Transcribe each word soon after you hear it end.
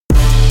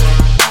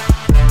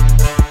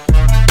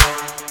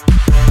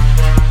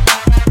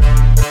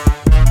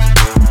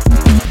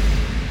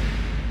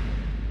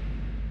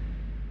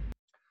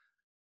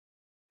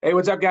Hey,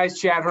 what's up, guys?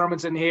 Chad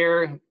Hermanson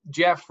here.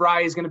 Jeff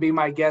Fry is going to be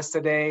my guest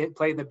today.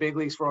 Played in the big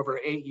leagues for over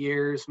 8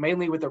 years,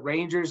 mainly with the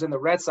Rangers and the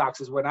Red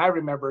Sox is when I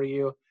remember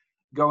you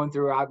going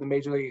throughout the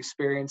major league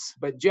experience.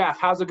 But Jeff,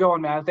 how's it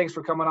going, man? Thanks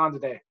for coming on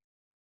today.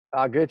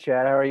 Good,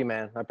 Chad. How are you,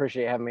 man? I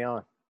appreciate having me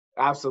on.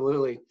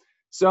 Absolutely.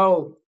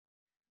 So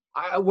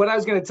what I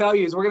was going to tell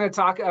you is we're going to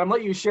talk, I'm going to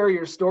let you share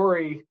your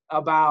story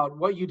about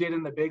what you did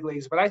in the big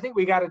leagues, but I think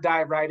we got to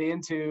dive right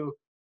into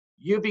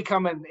you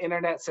become an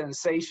internet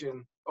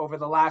sensation over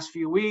the last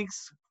few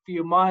weeks,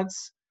 few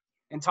months,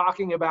 and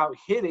talking about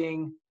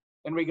hitting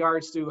in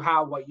regards to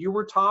how what you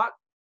were taught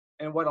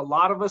and what a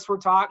lot of us were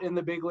taught in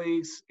the big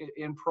leagues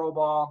in pro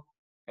ball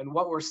and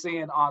what we're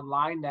seeing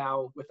online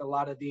now with a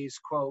lot of these,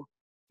 quote,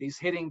 these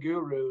hitting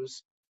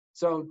gurus.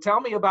 So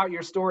tell me about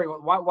your story.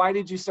 Why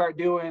did you start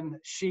doing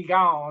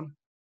Qigong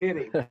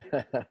hitting?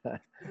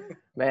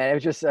 Man, it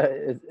was just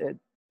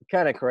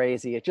kind of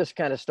crazy. It just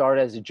kind of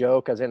started as a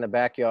joke. I was in the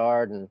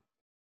backyard and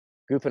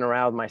goofing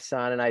around with my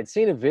son, and I'd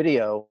seen a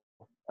video.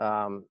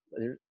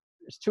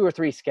 There's 2 or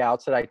 3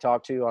 scouts that I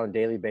talk to on a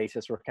daily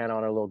basis. We're kind of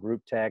on a little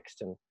group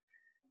text,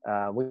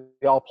 and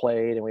we all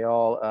played, and we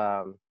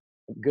all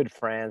good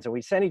friends, and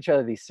we send each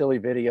other these silly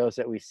videos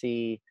that we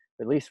see.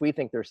 At least we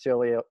think they're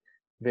silly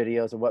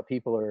videos of what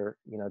people are,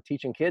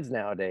 teaching kids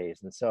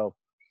nowadays. And so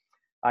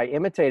I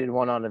imitated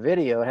one on the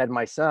video, had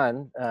my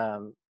son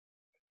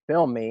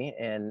film me,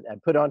 and I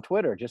put it on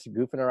Twitter, just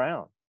goofing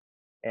around.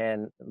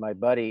 And my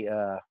buddy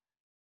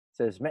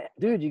says, "Man,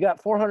 dude, you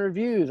got 400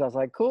 views." I was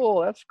like,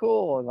 "Cool, that's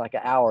cool." In like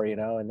an hour,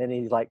 and then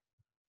he's like,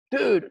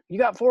 "Dude, you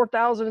got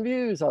 4,000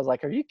 views." I was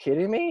like, "Are you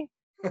kidding me?"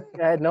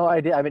 I had no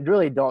idea. I mean,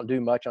 really don't do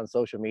much on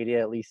social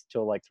media, at least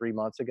till like 3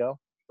 months ago.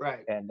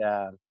 Right. And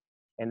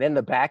then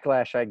the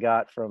backlash I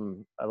got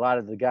from a lot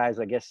of the guys,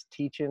 I guess,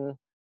 teaching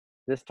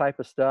this type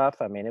of stuff,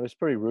 I mean, it was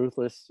pretty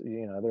ruthless.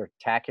 They're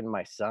attacking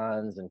my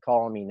sons and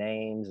calling me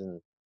names,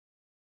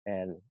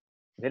 and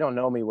they don't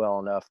know me well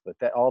enough, but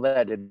all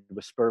that did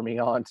was spur me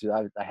on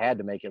to, I had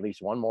to make at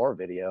least one more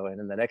video. And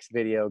then the next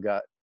video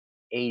got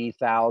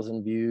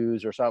 80,000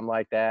 views or something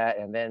like that.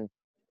 And then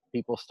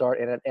people start,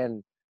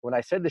 and when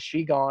I said the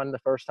Qigong the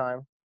first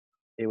time,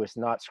 it was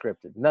not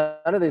scripted. None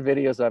of the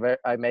videos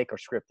I make are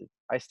scripted.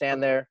 I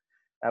stand there.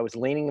 I was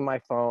leaning my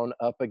phone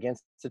up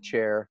against a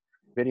chair,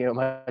 videoing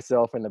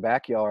myself in the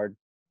backyard.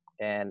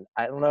 And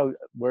I don't know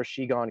where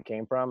Qigong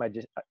came from. I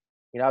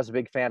was a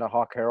big fan of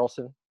Hawk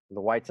Harrelson,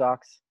 the White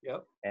Sox.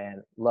 Yep.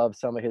 And loved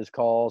some of his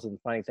calls and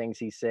funny things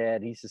he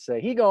said. He used to say,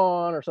 "He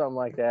gone," or something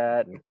like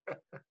that. And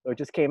so it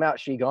just came out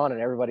Qigong,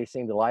 and everybody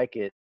seemed to like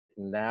it.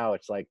 And now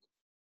it's like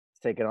it's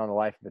taken on a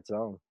life of its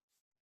own.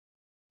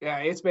 Yeah,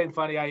 it's been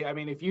funny. I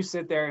mean, if you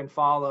sit there and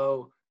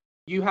follow,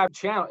 you have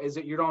channel. Is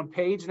it your own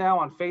page now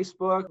on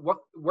Facebook?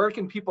 Where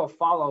can people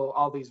follow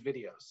all these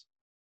videos?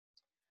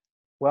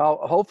 Well,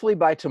 hopefully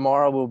by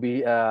tomorrow we'll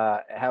be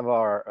have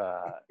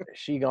our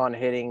Qigong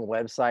hitting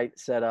website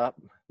set up.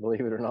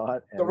 Believe it or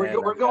not. So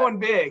we're going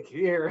big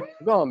here.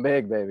 We're going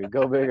big, baby.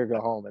 Go big or go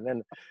home. And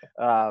then,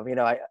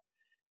 I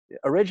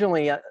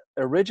originally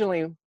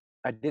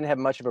I didn't have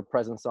much of a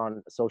presence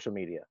on social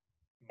media,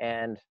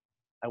 and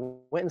I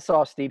went and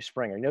saw Steve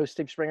Springer. You know who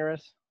Steve Springer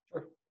is?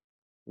 Sure.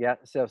 Yeah.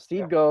 So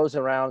Steve goes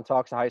around,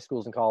 talks to high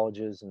schools and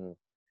colleges, and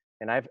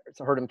I've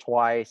heard him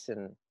twice,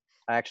 and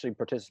I actually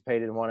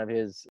participated in one of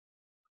his,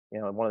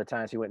 one of the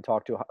times he went and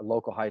talked to a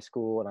local high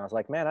school, and I was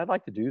like, man, I'd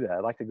like to do that.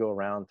 I'd like to go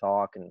around and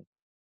talk, and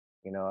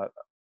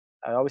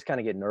I always kind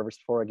of get nervous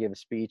before I give a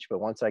speech, but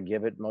once I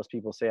give it, most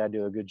people say I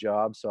do a good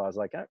job. So I was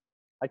like,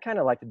 I'd kind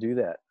of like to do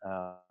that.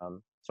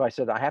 So I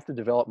said, I have to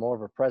develop more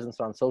of a presence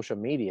on social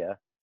media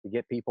to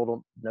get people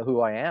to know who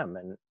I am.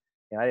 And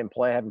I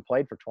haven't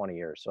played for 20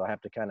 years. So I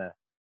have to kind of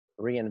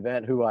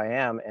reinvent who I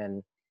am.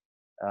 And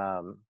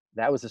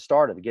that was the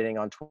start of getting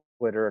on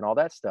Twitter and all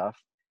that stuff.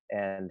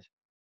 And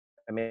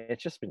I mean,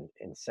 it's just been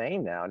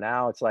insane now.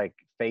 Now it's like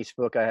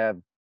Facebook, I have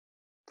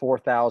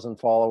 4,000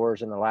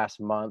 followers in the last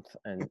month,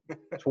 and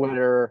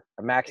Twitter,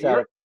 I maxed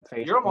out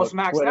Facebook. You're almost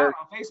maxed out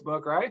on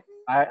Facebook, right?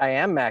 I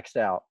am maxed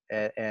out.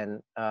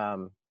 And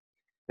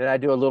then I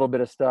do a little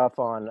bit of stuff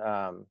on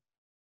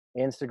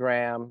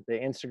Instagram.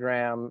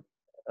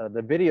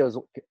 The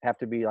videos have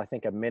to be, I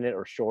think, a minute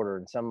or shorter,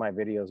 and some of my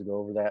videos go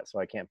over that, so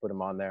I can't put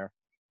them on there.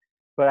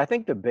 But I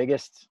think the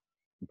biggest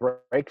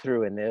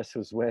breakthrough in this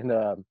was when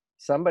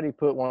somebody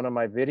put one of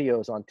my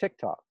videos on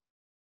TikTok.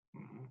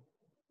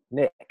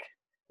 Mm-hmm.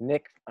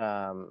 Nick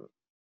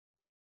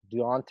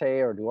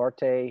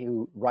Duarte,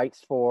 who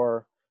writes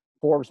for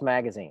Forbes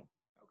magazine.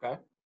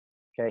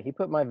 Okay. He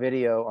put my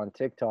video on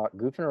TikTok,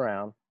 goofing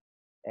around,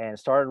 and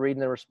started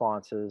reading the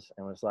responses,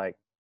 and was like,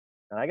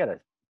 I got to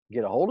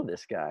get a hold of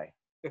this guy.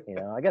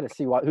 I got to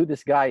see who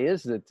this guy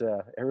is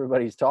that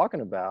everybody's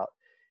talking about.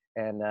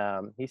 And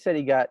he said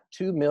he got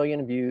 2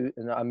 million views,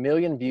 1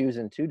 million views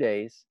in 2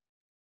 days,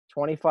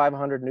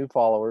 2,500 new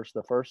followers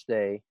the first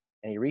day.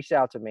 And he reached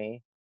out to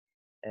me.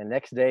 And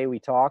next day we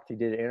talked, he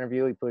did an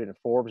interview, he put it in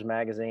Forbes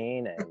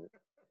magazine, and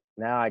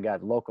now I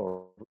got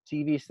local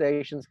TV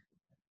stations,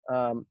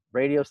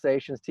 radio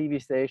stations,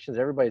 TV stations,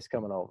 everybody's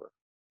coming over.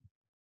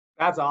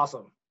 That's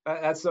awesome.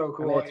 That's so I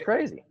mean, cool. it's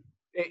crazy.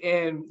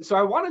 And so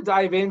I want to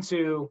dive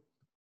into,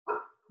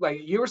 like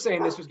you were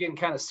saying, this was getting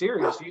kind of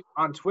serious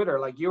on Twitter.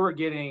 Like you were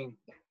getting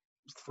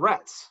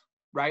threats,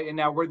 right? And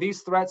now were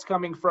these threats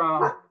coming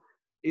from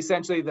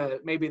essentially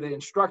maybe the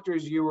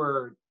instructors you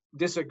were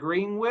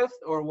disagreeing with,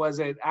 or was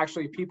it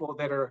actually people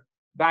that are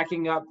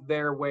backing up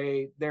their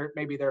way,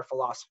 maybe their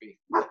philosophy?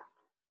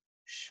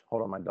 Shh,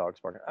 hold on, my dog's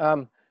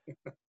barking.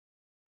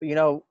 You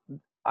know,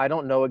 I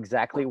don't know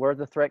exactly where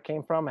the threat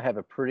came from. I have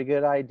a pretty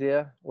good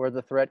idea where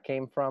the threat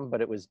came from,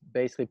 but it was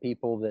basically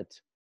people that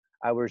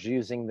I was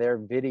using their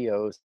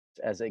videos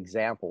as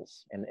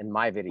examples in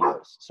my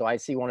videos. So I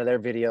see one of their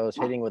videos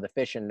hitting with a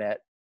fishing net,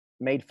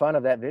 made fun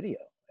of that video.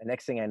 And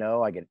next thing I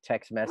know, I get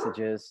text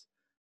messages,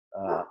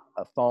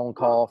 a phone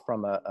call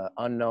from a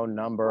unknown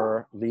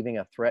number, leaving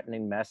a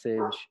threatening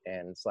message.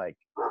 And it's like,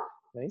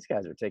 man, these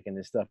guys are taking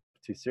this stuff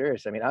too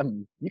serious. I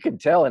mean, you can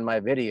tell in my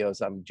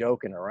videos I'm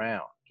joking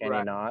around, can you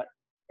Right. not?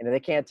 And they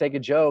can't take a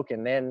joke.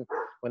 And then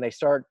when they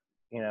start,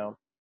 you know,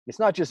 it's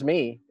not just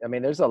me. I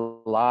mean, there's a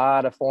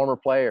lot of former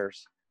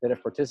players that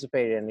have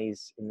participated in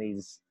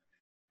these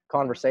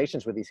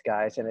conversations with these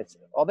guys, and it's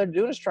all they're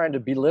doing is trying to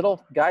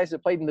belittle guys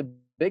that played in the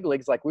big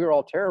leagues like we were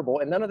all terrible,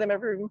 and none of them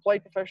ever even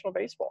played professional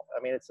baseball.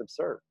 I mean, it's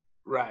absurd.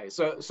 Right.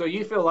 So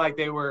you feel like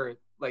they were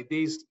like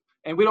these,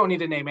 and we don't need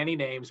to name any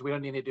names. We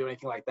don't need to do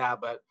anything like that.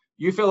 But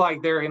you feel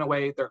like they're, in a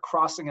way, they're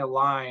crossing a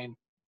line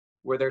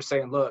where they're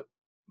saying, look,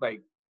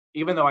 like,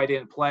 even though I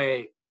didn't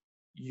play,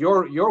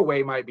 your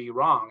way might be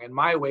wrong and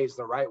my way is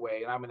the right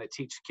way. And I'm going to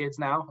teach kids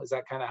now. Is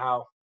that kind of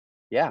how?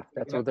 Yeah,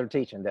 that's what they're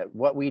teaching, that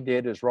what we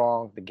did is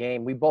wrong. The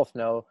game, we both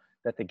know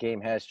that the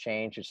game has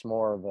changed. It's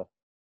more of a,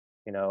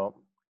 you know,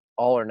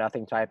 all or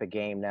nothing type of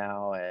game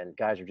now, and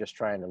guys are just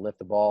trying to lift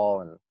the ball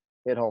and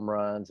hit home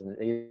runs and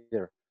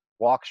either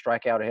walk,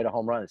 strike out, or hit a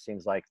home run. It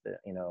seems like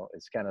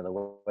it's kind of the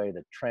way,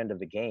 the trend of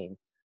the game,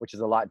 which is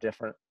a lot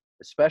different.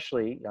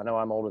 Especially, I know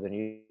I'm older than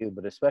you,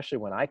 but especially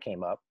when I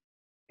came up,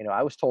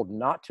 I was told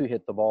not to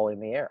hit the ball in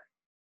the air.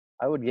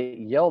 I would get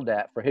yelled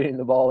at for hitting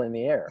the ball in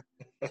the air.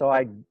 So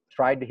I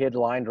tried to hit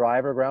line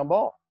drive or ground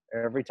ball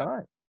every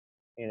time.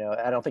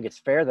 I don't think it's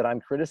fair that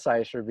I'm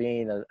criticized for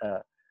being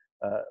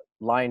a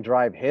line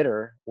drive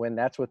hitter when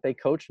that's what they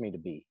coached me to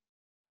be,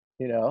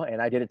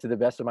 and I did it to the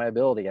best of my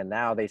ability. And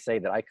now they say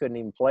that I couldn't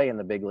even play in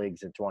the big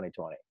leagues in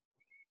 2020.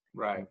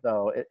 Right. And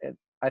so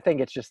I think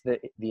it's just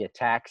the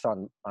attacks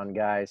on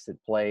guys that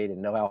played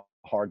and know how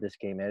hard this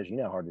game is. You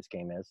know how hard this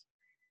game is.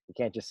 You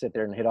can't just sit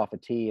there and hit off a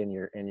tee in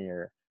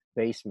your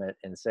basement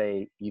and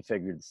say you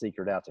figured the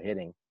secret out to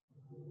hitting.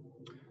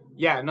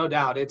 Yeah, no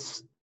doubt.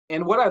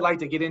 And what I'd like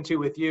to get into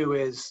with you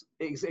is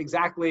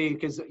exactly,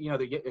 because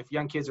if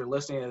young kids are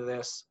listening to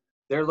this,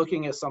 they're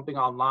looking at something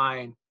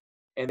online,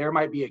 and there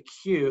might be a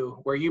cue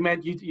where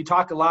you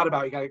talk a lot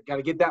about you got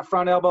to get that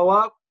front elbow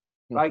up,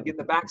 right? Get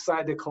the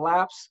backside to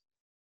collapse.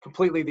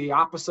 Completely the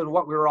opposite of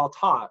what we were all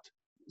taught.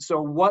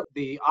 So what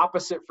the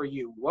opposite for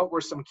you? What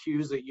were some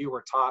cues that you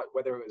were taught,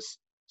 whether it was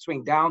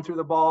swing down through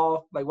the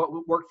ball, like what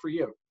worked for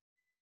you?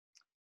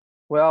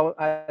 Well,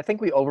 I think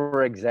we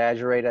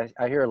over-exaggerate.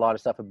 I hear a lot of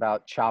stuff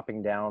about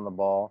chopping down the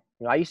ball.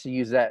 I used to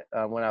use that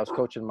when I was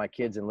coaching my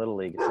kids in Little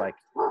League. It's like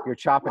you're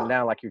chopping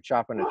down like you're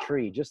chopping a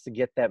tree just to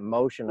get that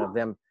motion of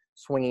them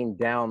swinging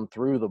down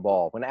through the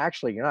ball, when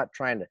actually you're not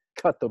trying to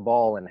cut the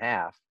ball in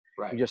half.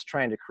 Right. You're just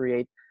trying to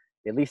create,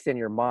 at least in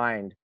your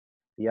mind,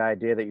 the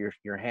idea that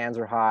your hands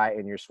are high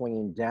and you're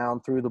swinging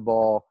down through the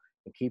ball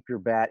and keep your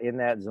bat in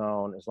that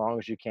zone as long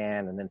as you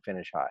can and then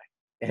finish high.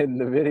 In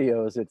the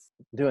videos, it's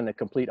doing the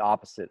complete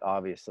opposite,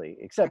 obviously,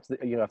 except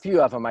a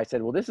few of them I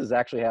said, well, this is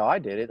actually how I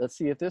did it. Let's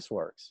see if this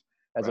works,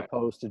 as right.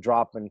 opposed to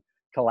drop and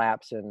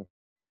collapse and,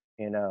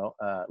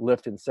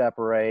 lift and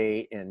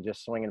separate and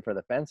just swinging for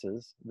the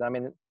fences. I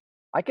mean,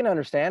 I can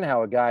understand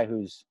how a guy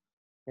who's,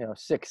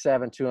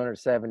 6'7",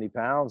 270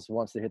 pounds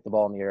wants to hit the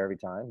ball in the air every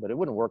time, but it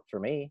wouldn't work for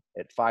me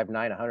at 5'9",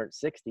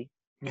 160.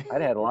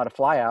 I'd had a lot of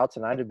flyouts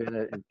and I'd have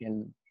been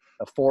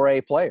a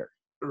 4A player.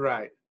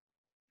 Right.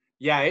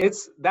 Yeah,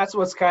 that's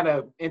what's kind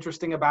of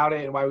interesting about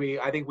it, and why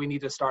I think we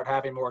need to start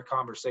having more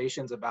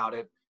conversations about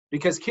it,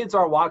 because kids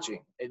are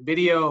watching. And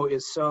video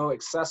is so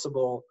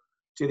accessible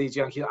to these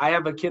young kids. I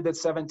have a kid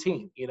that's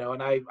 17,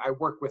 and I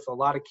work with a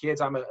lot of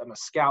kids. I'm a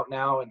scout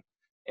now,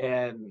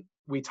 and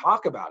we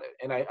talk about it.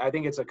 And I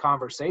think it's a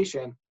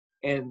conversation.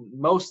 And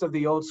most of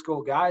the old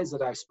school guys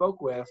that I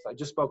spoke with, I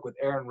just spoke with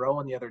Aaron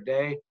Rowan the other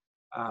day.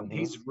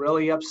 He's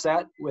really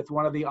upset with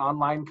one of the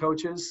online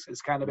coaches.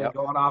 It's kind of been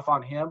going off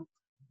on him.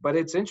 But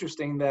it's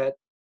interesting that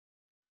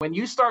when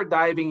you start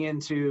diving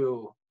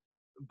into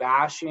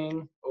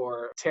bashing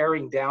or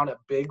tearing down a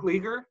big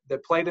leaguer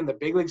that played in the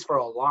big leagues for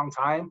a long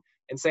time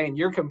and saying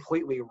you're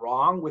completely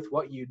wrong with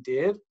what you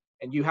did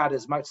and you had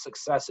as much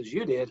success as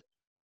you did,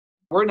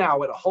 we're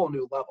now at a whole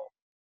new level.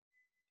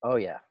 Oh,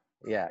 yeah.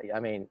 Yeah.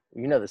 I mean,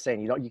 the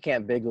saying, you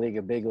can't big league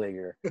a big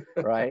leaguer,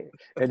 right?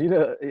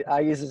 And, I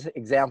used this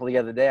example the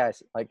other day.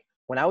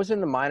 When I was in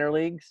the minor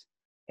leagues,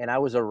 and I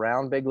was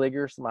around big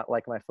leaguers,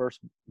 like my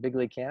first big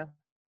league camp,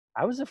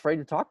 I was afraid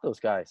to talk to those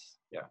guys.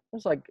 Yeah. I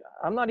was like,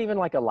 I'm not even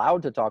like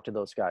allowed to talk to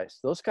those guys.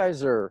 Those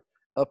guys are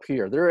up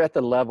here. They're at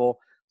the level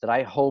that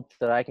I hope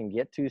that I can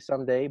get to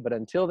someday. But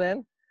until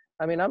then,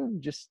 I mean,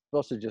 I'm just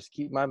supposed to just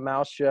keep my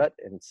mouth shut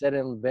and sit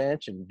on the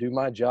bench and do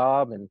my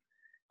job. And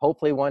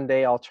hopefully one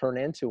day I'll turn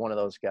into one of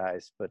those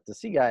guys. But to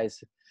see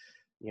guys,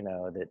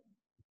 that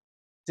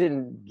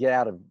didn't get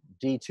out of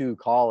D2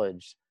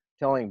 college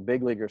telling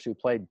big leaguers who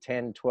played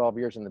 10, 12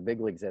 years in the big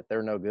leagues that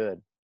they're no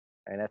good.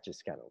 And that's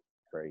just kind of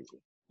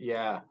crazy.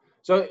 Yeah.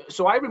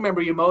 So I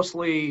remember you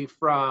mostly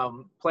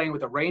from playing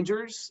with the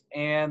Rangers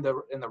and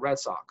the Red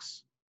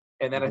Sox,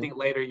 and then I think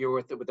later you were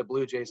with the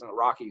Blue Jays and the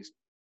Rockies.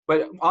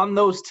 But on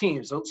those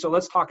teams, so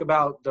let's talk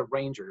about the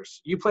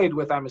Rangers. You played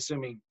with, I'm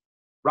assuming,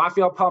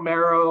 Rafael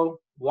Palmeiro,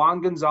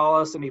 Juan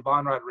Gonzalez, and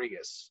Ivan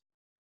Rodriguez,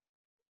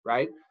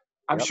 right?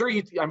 I'm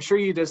Yep. sure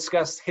you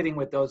discussed hitting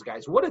with those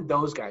guys. What did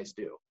those guys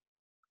do?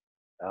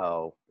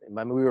 Oh,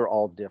 I mean, we were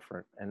all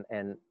different.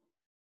 And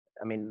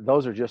I mean,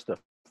 those are just a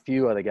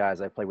few of the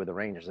guys I played with the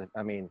Rangers.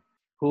 I mean,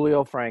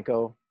 Julio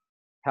Franco,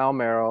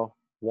 Palmeiro,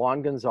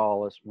 Juan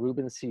Gonzalez,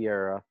 Ruben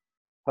Sierra,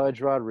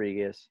 Pudge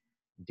Rodriguez,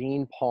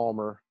 Dean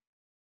Palmer.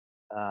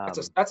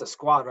 That's a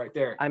squad right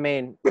there. I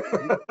mean,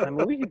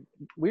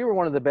 we were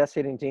one of the best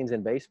hitting teams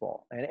in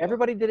baseball, and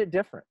everybody did it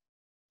different.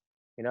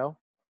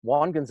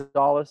 Juan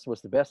Gonzalez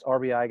was the best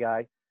RBI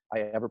guy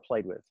I ever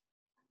played with.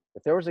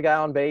 If there was a guy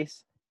on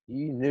base,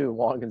 you knew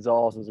Juan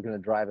Gonzalez was going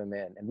to drive him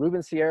in. And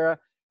Ruben Sierra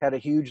had a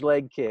huge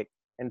leg kick,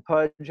 and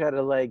Pudge had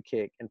a leg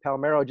kick, and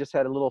Palmeiro just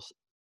had a little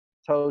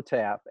toe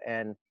tap,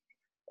 and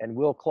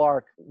Will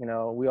Clark,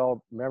 we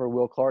all remember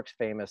Will Clark's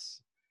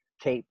famous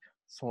cape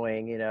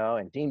swing,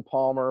 and Dean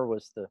Palmer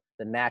was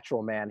the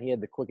natural man. He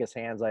had the quickest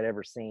hands I'd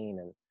ever seen.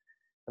 And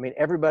I mean,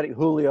 everybody,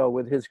 Julio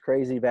with his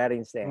crazy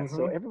batting stance. Mm-hmm.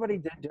 So everybody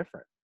did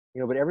different,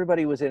 but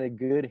everybody was in a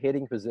good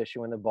hitting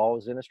position when the ball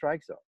was in a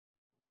strike zone.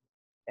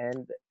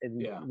 And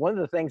one of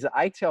the things that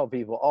I tell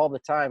people all the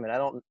time, and I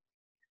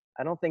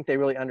don't think they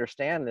really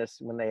understand this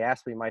when they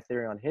ask me my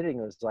theory on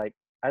hitting, was like,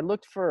 I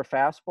looked for a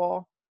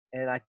fastball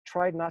and I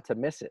tried not to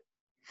miss it.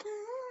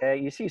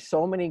 You see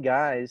so many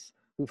guys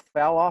who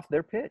foul off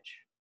their pitch.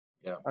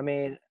 Yeah. I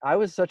mean, I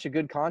was such a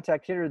good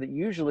contact hitter that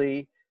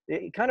usually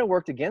it kind of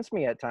worked against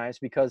me at times,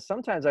 because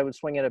sometimes I would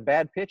swing at a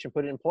bad pitch and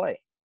put it in play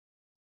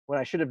when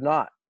I should have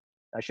not.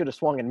 I should have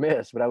swung and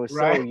missed, but I was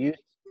so used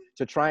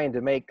to trying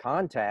to make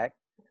contact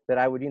that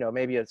I would,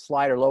 maybe a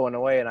slider low and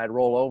away and I'd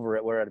roll over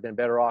it, where I'd have been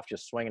better off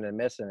just swinging and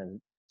missing and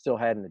still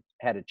hadn't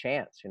had a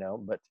chance,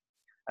 But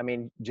I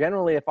mean,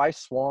 generally, if I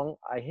swung,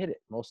 I hit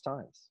it most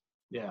times.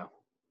 Yeah.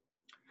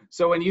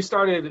 So when you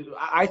started,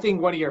 I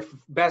think one of your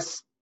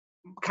best,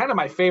 kind of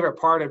my favorite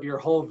part of your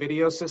whole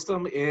video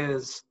system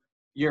is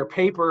your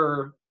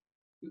paper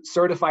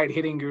certified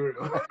hitting guru.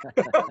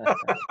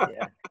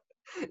 Yeah.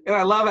 And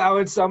I love how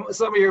in some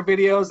of your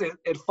videos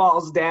it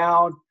falls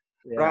down,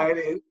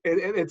 right?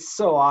 It's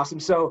so awesome.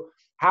 So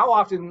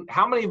how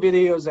many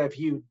videos have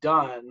you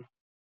done?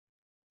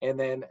 And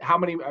then how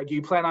many do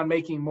you plan on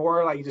making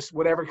more? Like just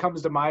whatever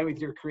comes to mind with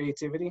your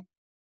creativity?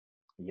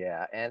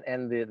 Yeah,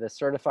 and the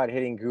certified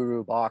hitting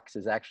guru box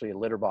is actually a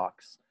litter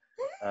box.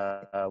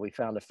 We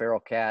found a feral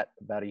cat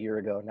about a year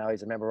ago. Now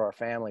he's a member of our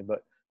family,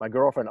 but my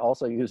girlfriend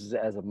also uses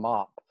it as a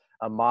mop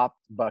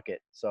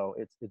bucket. So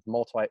it's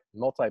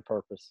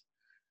multi-purpose.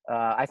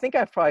 I think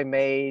I've probably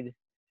made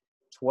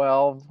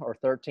 12 or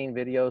 13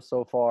 videos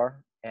so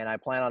far, and I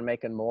plan on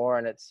making more.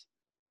 And it's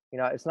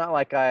not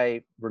like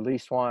I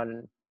release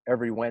one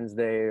every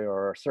Wednesday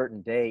or a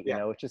certain date.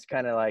 It's just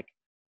kind of like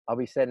I'll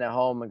be sitting at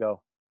home and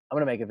go, I'm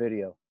going to make a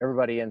video,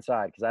 everybody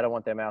inside, because I don't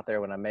want them out there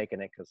when I'm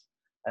making it, because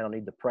I don't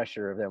need the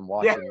pressure of them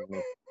watching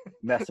me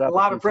mess up a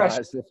lot of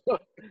pressure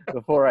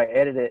before I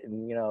edit it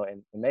and,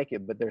 and make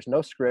it. But there's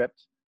no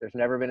script. There's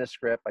never been a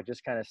script. I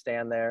just kind of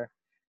stand there.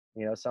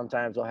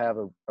 Sometimes I'll have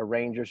a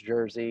Rangers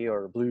jersey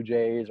or Blue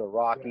Jays or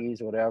Rockies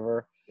or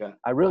whatever. Yeah.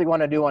 I really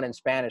want to do one in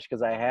Spanish,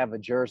 because I have a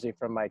jersey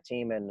from my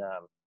team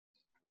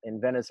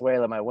in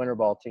Venezuela, my winter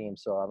ball team.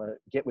 So I'm going to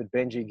get with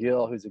Benji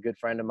Gill, who's a good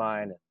friend of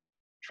mine, and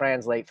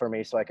translate for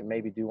me so I can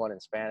maybe do one in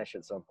Spanish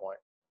at some point.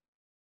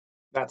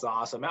 That's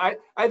awesome. I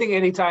think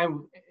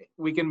anytime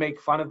we can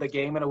make fun of the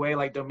game in a way,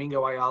 like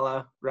Domingo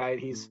Ayala, right?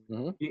 He's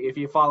if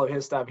you follow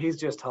his stuff, he's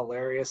just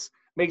hilarious.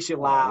 Makes you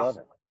laugh. I love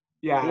it.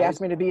 Yeah. He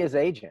asked me to be his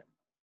agent.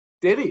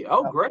 Did he?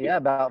 Oh, great. Yeah,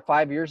 about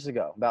 5 years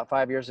ago.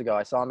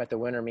 I saw him at the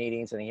winter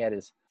meetings, and he had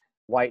his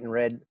white and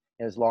red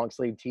and his long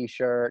sleeve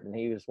T-shirt, and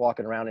he was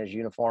walking around in his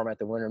uniform at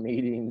the winter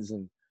meetings.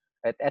 And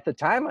at the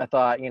time, I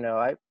thought,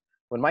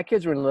 when my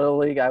kids were in Little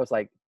League, I was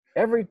like,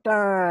 every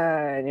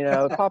time,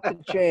 pop the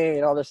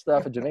chain, all this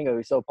stuff. And Domingo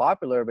was so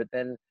popular, but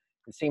then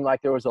it seemed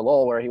like there was a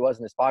lull where he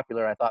wasn't as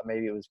popular. I thought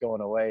maybe it was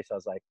going away. So I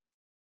was like,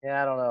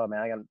 I don't know,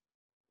 man.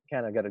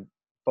 I got to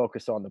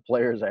focus on the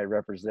players I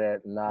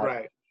represent and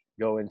not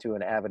go into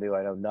an avenue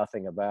I know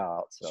nothing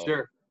about. So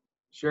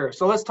Sure.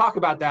 So let's talk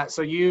about that.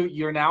 So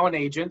you're now an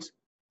agent.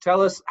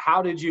 Tell us,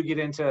 how did you get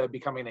into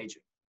becoming an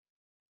agent?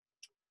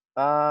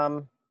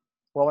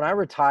 Well, when I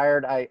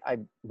retired, I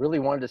really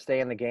wanted to stay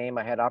in the game.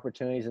 I had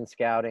opportunities in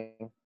scouting.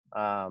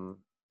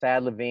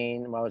 Thad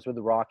Levine, when I was with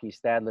the Rockies,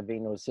 Thad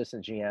Levine was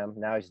assistant GM.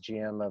 Now he's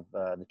GM of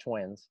the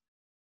Twins.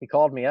 He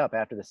called me up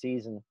after the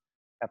season,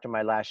 after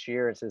my last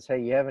year, and says, "Hey,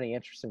 you have any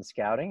interest in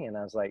scouting?" And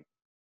I was like,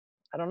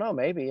 "I don't know,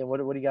 maybe." And what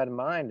do you got in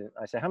mind? And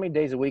I said, "How many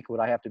days a week would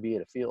I have to be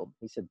at a field?"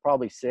 He said,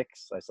 "Probably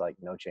 6." I was like,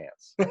 "No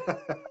chance.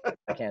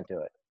 I can't do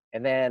it."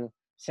 And then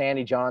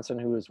Sandy Johnson,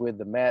 who was with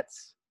the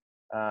Mets,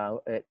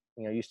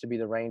 used to be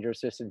the Ranger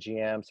assistant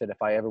GM, said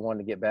if I ever wanted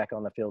to get back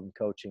on the field and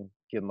coaching,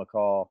 give him a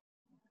call.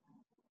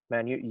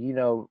 Man,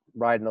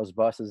 riding those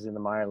buses in the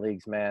minor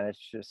leagues, man, it's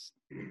just,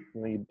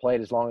 you played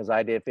as long as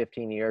I did,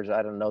 15 years.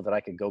 I don't know that I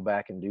could go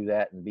back and do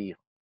that and be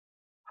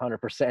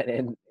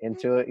 100%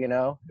 into it.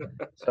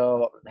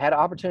 So I had an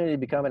opportunity to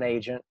become an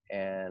agent,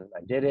 and I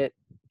did it.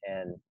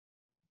 And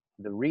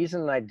the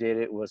reason I did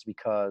it was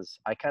because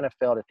I kind of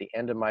felt at the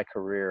end of my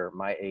career,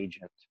 my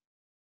agent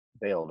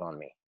bailed on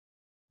me.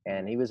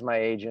 And he was my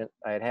agent.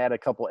 I had a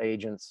couple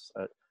agents.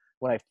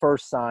 When I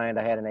first signed,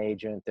 I had an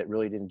agent that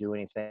really didn't do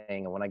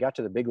anything. And when I got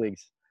to the big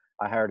leagues,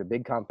 I hired a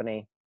big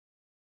company,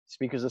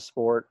 Speakers of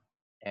Sport.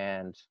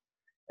 And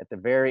at the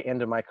very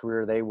end of my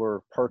career, they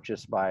were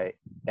purchased by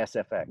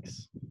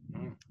SFX.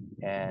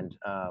 And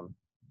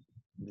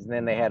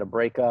then they had a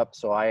breakup.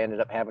 So I ended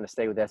up having to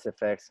stay with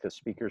SFX because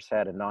Speakers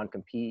had a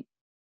non-compete.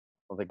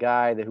 Well, the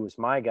guy who was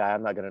my guy,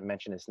 I'm not going to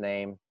mention his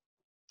name.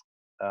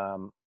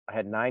 I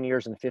had 9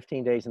 years and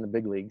 15 days in the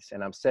big leagues,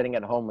 and I'm sitting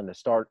at home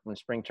when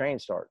spring training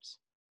starts.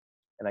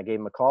 And I gave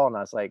him a call, and I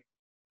was like,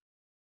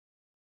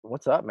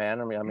 "What's up, man?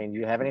 I mean,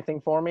 you have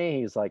anything for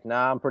me?" He's like,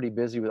 "Nah, I'm pretty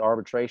busy with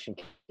arbitration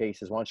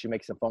cases. Why don't you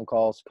make some phone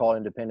calls, call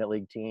independent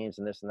league teams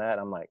and this and that?"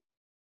 I'm like,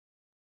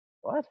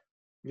 "What?"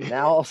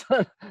 Now all of a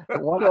sudden,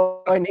 why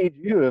do I need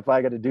you if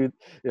I got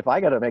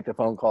to make the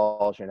phone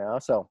calls,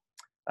 So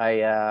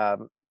I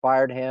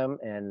fired him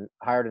and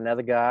hired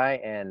another guy.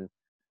 And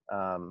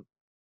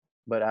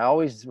but I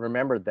always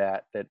remembered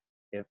that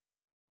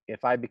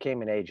if I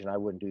became an agent, I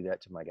wouldn't do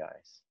that to my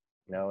guys.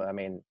 I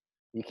mean,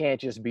 you can't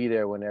just be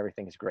there when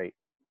everything's great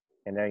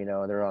and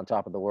they're on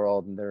top of the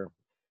world and they're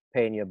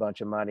paying you a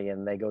bunch of money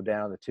and they go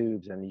down the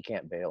tubes and you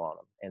can't bail on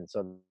them. And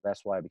so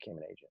that's why I became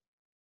an agent.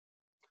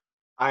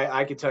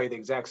 I could tell you the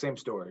exact same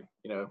story.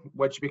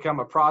 Once you become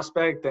a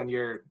prospect, then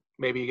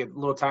maybe you get a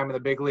little time in the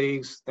big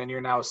leagues, then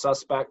you're now a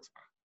suspect.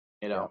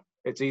 Yeah.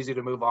 It's easy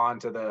to move on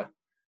to the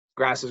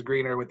grass is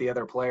greener with the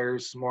other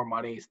players, more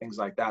money, things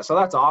like that. So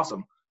that's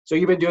awesome. So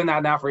you've been doing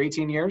that now for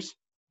 18 years?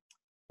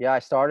 Yeah, I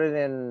started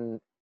in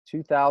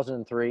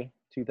 2003,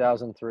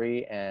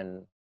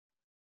 and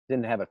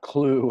didn't have a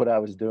clue what I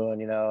was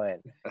doing,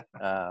 and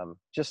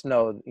just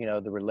know,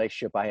 the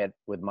relationship I had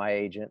with my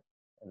agent.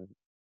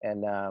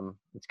 And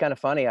it's kind of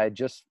funny. I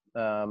just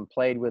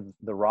played with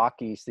the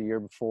Rockies the year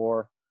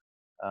before,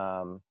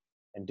 and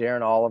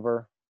Darren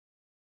Oliver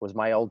was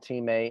my old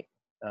teammate,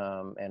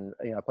 and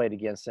I played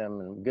against him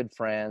and good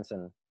friends.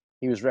 And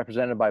he was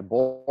represented by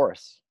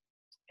Boris,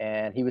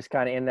 and he was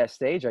kind of in that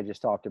stage I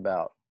just talked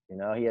about.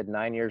 He had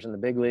 9 years in the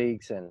big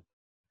leagues, and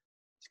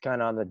it's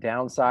kind of on the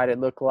downside, it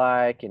looked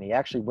like. And he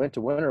actually went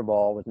to winter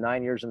ball with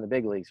 9 years in the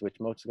big leagues, which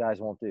most guys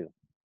won't do.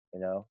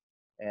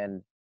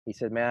 And he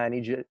said, "Man, I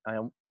need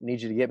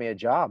you to get me a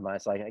job." And I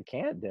was like, "I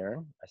can't,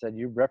 Darren." I said,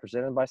 "You're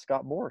represented by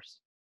Scott Boras."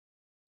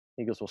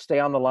 He goes, "Well, stay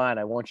on the line.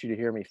 I want you to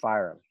hear me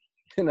fire him."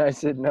 And I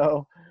said,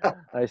 "No."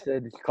 I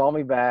said, "Call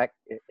me back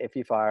if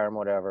you fire him,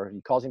 whatever." He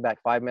calls me back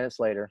 5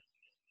 minutes later,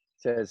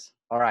 says,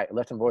 "All right,"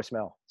 left him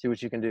voicemail. "See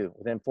what you can do."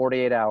 Within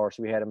 48 hours,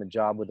 we had him a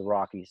job with the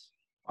Rockies.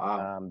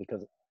 Wow.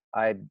 Because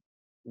I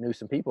knew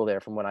some people there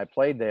from when I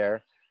played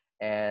there,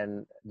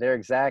 and their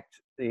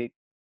exact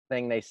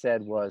thing they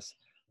said was,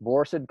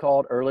 Boras had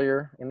called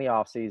earlier in the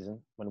offseason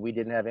when we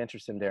didn't have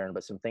interest in Darren,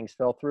 but some things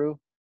fell through,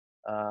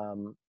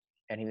 and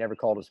he never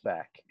called us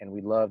back. And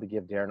we'd love to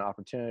give Darren an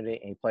opportunity,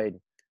 and he played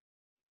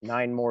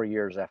 9 more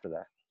years after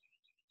that.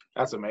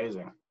 That's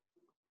amazing.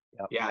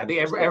 Yep. Yeah, I think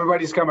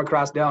everybody's come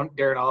across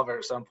Darren Oliver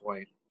at some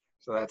point.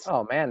 So that's.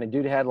 Oh man, the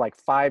dude had like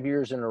 5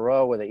 years in a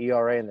row with an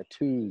ERA in the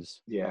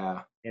 2s.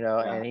 Yeah.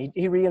 And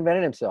he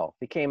reinvented himself.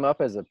 He came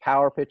up as a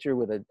power pitcher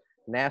with a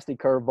nasty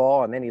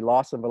curveball, and then he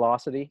lost some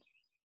velocity.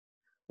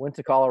 Went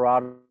to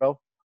Colorado.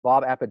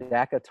 Bob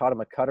Apodaca taught him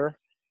a cutter,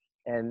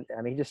 and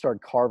he just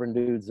started carving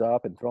dudes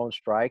up and throwing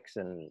strikes.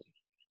 And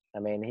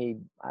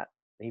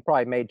he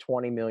probably made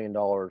 $20 million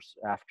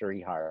after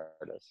he hired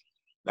us.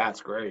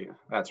 That's great.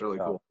 That's really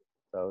cool.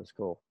 So it's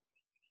cool.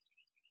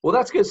 Well,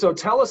 that's good. So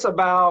tell us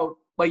about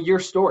your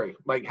story,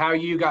 how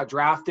you got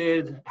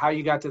drafted, how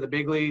you got to the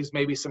big leagues,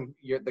 maybe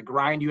the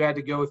grind you had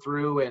to go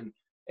through, and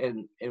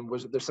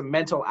was there some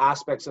mental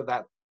aspects of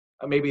that,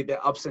 maybe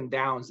the ups and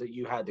downs that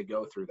you had to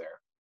go through there?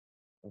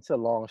 It's a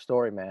long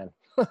story, man.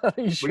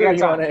 You sure we got you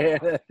time. Want to hear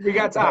it? We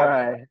got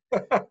time.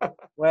 All right.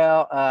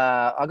 Well,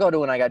 I'll go to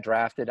when I got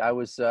drafted. I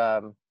was,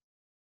 I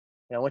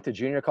went to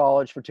junior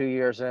college for 2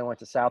 years, and I went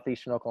to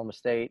Southeastern Oklahoma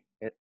State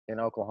in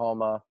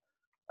Oklahoma,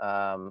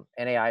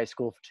 NAIA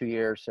school for 2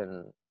 years,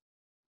 and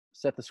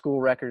set the school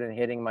record in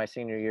hitting my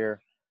senior year,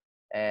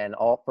 and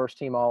first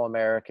team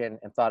All-American,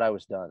 and thought I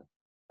was done.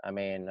 I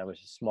was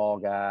a small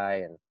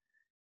guy, and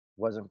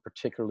wasn't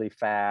particularly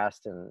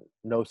fast, and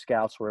no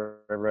scouts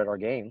were ever at our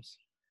games.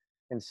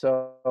 And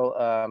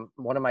so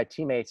one of my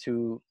teammates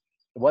who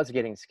was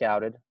getting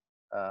scouted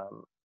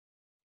um,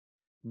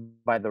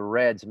 by the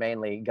Reds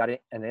mainly got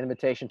an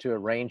invitation to a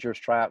Rangers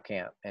tryout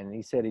camp, and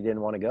he said he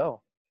didn't want to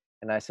go.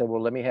 And I said,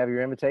 well, let me have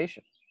your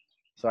invitation.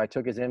 So I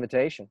took his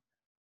invitation,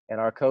 and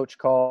our coach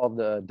called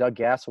Doug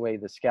Gasaway,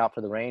 the scout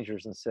for the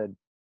Rangers, and said,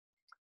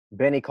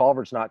 Benny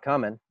Culver's not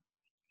coming,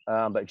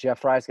 but Jeff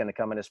Fry's going to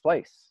come in his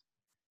place.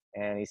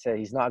 And he said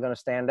he's not going to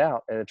stand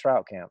out at a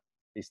tryout camp.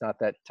 He's not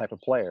that type of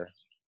player.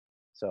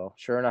 So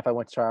sure enough, I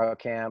went to tryout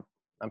camp.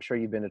 I'm sure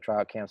you've been to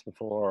tryout camps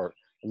before, or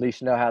at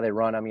least you know how they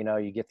run them. You know,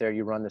 you get there,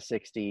 you run the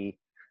 60,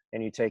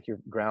 and you take your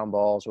ground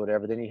balls,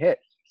 whatever, then you hit.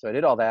 So I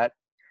did all that,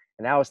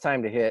 and now it's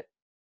time to hit.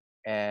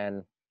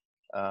 And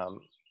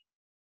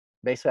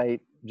basically, I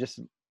just,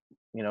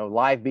 you know,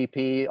 live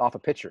BP off a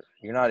pitcher.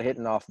 You're not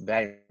hitting off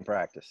batting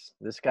practice.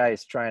 This guy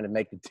is trying to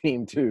make the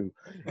team too,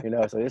 you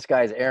know, so this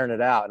guy's airing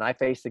it out. And I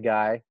faced a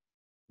guy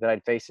that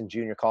I'd faced in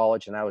junior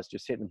college, and I was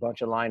just hitting a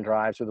bunch of line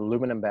drives with an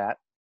aluminum bat.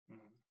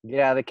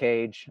 Get out of the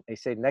cage. They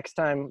say, next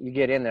time you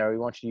get in there, we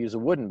want you to use a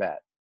wooden bat.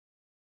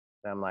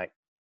 And I'm like,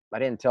 I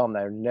didn't tell them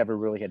that I never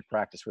really had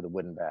practiced with a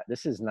wooden bat.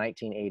 This is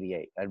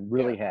 1988. I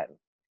really hadn't.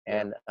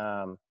 And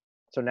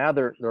so now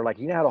they're like,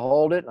 you know how to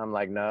hold it? And I'm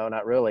like, no,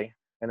 not really.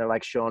 And they're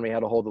like showing me how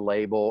to hold the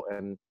label.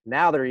 And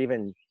now they're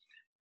even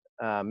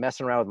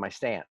messing around with my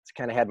stance.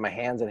 Kind of had my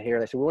hands in here.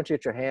 They said, we want you to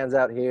get your hands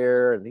out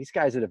here. And these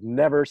guys that have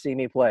never seen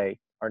me play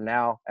are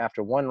now,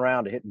 after one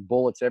round of hitting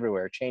bullets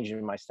everywhere,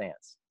 changing my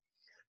stance.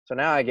 So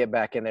now I get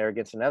back in there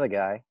against another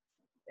guy,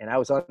 and I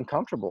was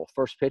uncomfortable.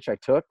 First pitch I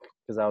took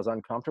because I was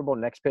uncomfortable.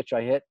 Next pitch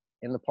I hit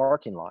in the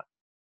parking lot,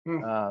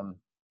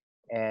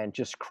 and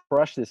just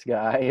crushed this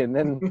guy. And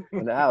then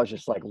and I was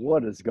just like,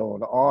 what is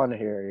going on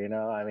here? You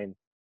know, I mean,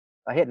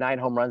 I hit 9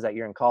 home runs that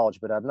year in college,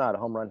 but I'm not a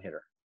home run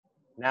hitter.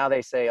 Now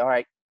they say, all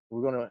right,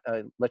 we're going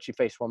to let you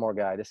face one more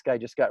guy. This guy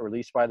just got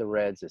released by the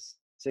Reds, this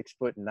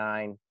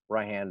 6'9"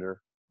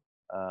 right-hander,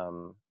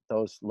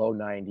 those low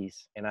 90s.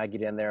 And I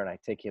get in there and I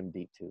take him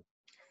deep too.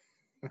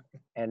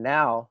 And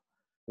now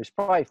there's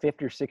probably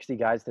 50 or 60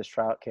 guys at this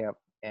tryout camp,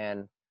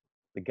 and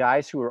the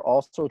guys who are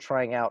also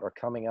trying out are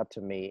coming up to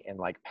me and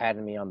like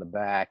patting me on the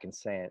back and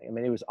saying, I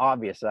mean, it was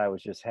obvious that I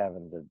was just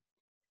having the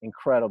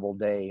incredible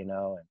day, you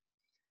know, and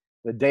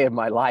the day of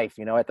my life,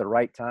 you know, at the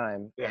right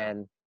time.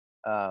 And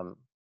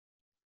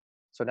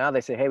so now they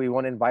say, hey, we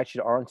want to invite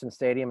you to Arlington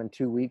Stadium in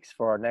 2 weeks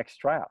for our next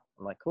tryout.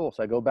 I'm like, cool.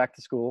 So I go back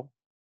to school.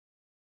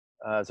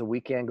 It's a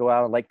weekend, go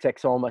out on Lake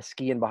Texoma,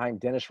 skiing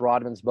behind Dennis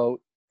Rodman's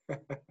boat.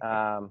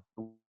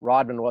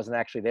 Rodman wasn't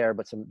actually there,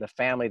 but the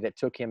family that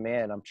took him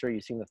in, I'm sure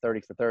you've seen the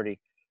 30 for 30,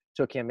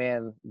 took him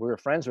in. We were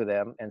friends with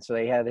them, and so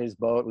they had his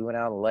boat. We went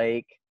out on the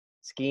lake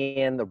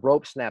skiing. The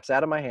rope snaps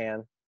out of my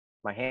hand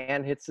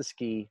hits the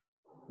ski,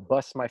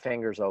 busts my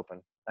fingers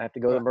open. I have to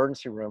go to the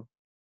emergency room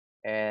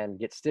and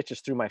get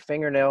stitches through my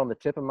fingernail and the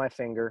tip of my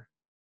finger,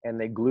 and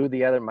they glued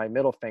my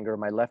middle finger,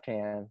 my left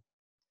hand.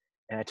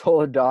 And I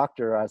told the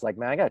doctor, I was like,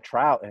 man, I got a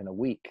tryout in a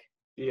week.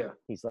 Yeah.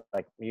 He's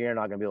like, you're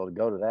not going to be able to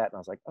go to that. And I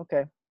was like,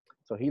 okay.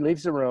 So he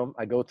leaves the room.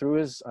 I go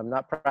through I'm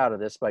not proud of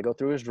this, but I go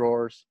through his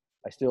drawers.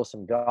 I steal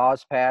some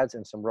gauze pads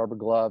and some rubber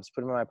gloves,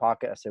 put them in my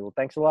pocket. I said, well,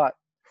 thanks a lot.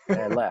 And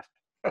I left.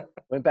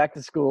 Went back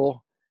to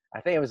school.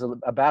 I think it was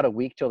about a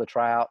week till the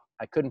tryout.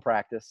 I couldn't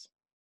practice.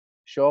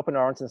 Show up in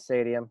Arlington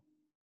Stadium,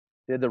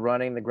 did the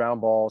running, the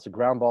ground balls. The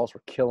ground balls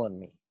were killing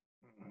me.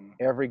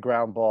 Every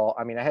ground ball.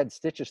 I mean, I had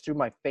stitches through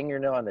my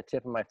fingernail and the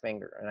tip of my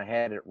finger, and I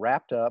had it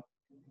wrapped up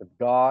with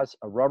gauze,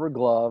 a rubber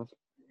glove,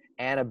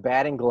 and a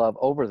batting glove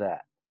over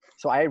that.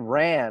 So I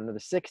ran the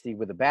 60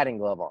 with a batting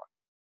glove on.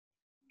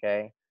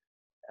 Okay.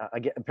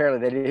 Apparently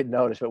they didn't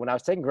notice, but when I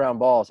was taking ground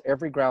balls,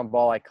 every ground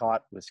ball I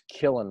caught was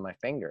killing my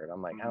finger. And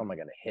I'm like, how am I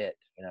going to hit?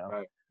 You know?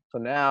 Right. So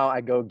now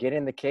I go get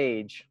in the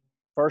cage.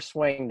 First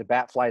swing, the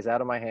bat flies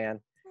out of my hand.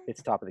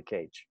 It's top of the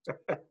cage.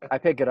 I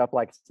pick it up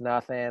like it's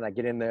nothing. I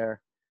get in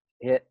there,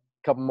 hit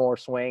a couple more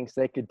swings.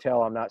 They could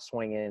tell I'm not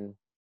swinging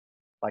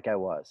like I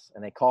was.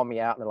 And they call me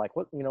out and they're like,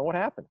 what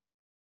happened?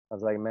 I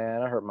was like,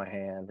 man, I hurt my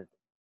hand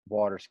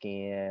water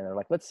skiing. They're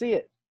like, let's see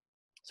it.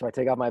 So I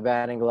take off my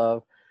batting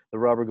glove, the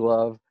rubber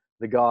glove,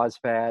 the gauze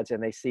pads,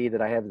 and they see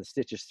that I have the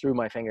stitches through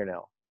my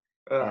fingernail.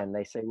 And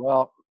they say,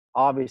 well,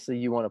 obviously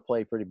you want to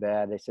play pretty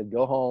bad. They said,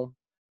 go home,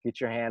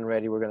 get your hand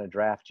ready. We're going to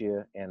draft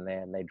you. And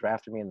then they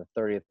drafted me in the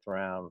 30th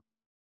round,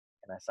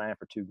 and I signed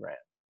for $2,000.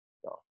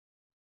 So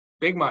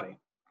big money.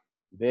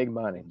 Big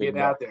money. Getting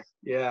out there.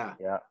 Yeah.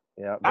 Yeah.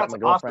 Yeah. Got That's my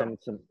girlfriend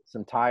awesome.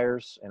 some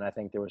tires, and I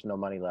think there was no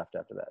money left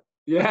after that.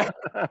 Yeah.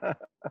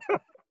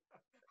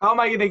 How am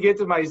I going to get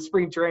to my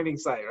spring training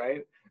site,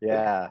 right?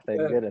 Yeah, thank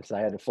goodness I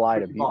had to fly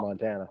to beat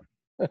Montana.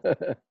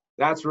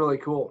 That's really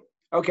cool.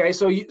 Okay,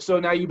 so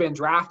now you've been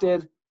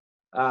drafted.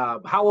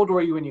 How old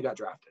were you when you got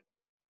drafted?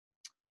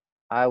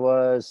 I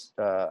was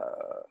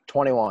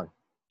 21.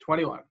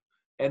 21.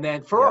 And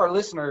then for our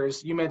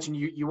listeners, you mentioned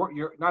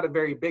you're not a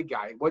very big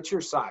guy. What's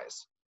your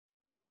size?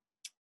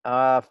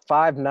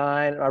 5'9".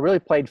 I really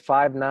played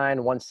 5'9",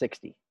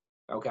 160.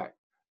 Okay.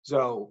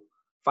 So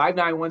 5'9",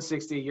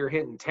 160, you're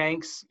hitting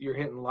tanks, you're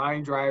hitting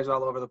line drives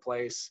all over the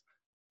place.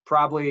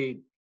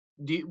 Probably,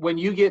 when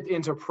you get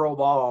into pro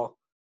ball,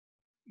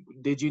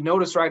 did you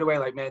notice right away,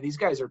 like, man, these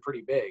guys are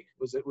pretty big?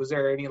 Was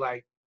there any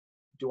like,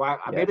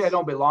 maybe I Yes.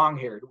 don't belong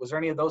here? Was there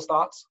any of those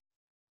thoughts?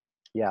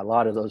 Yeah, a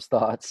lot of those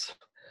thoughts.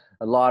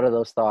 A lot of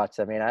those thoughts.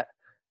 I mean,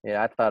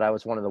 I thought I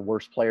was one of the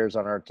worst players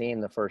on our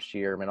team the first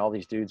year. I mean, all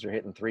these dudes are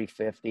hitting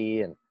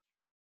 350, and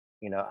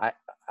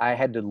I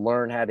had to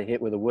learn how to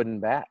hit with a wooden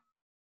bat.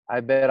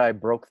 I bet I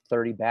broke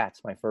 30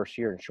 bats my first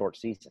year in short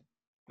season.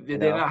 Did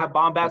they not have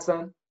bomb bats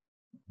then?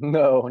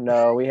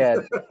 No, we had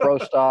pro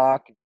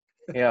stock.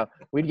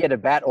 We'd get a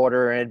bat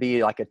order and it'd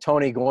be like a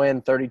Tony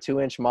Gwynn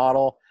 32-inch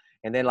model,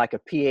 and then like a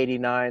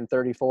P89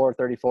 34,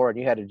 and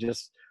you had to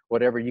just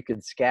whatever you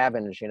could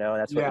scavenge, and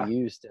that's what you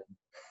used.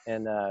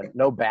 And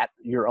no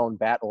your own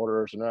bat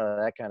orders and none of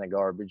that kind of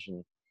garbage.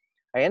 And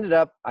I ended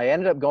up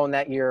going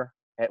that year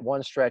at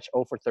one stretch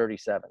 0 for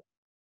 37.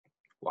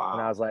 Wow.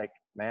 And I was like,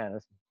 man,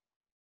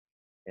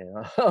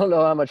 I don't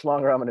know how much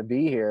longer I'm going to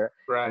be here.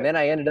 Right. And then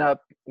I ended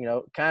up,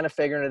 kind of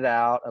figuring it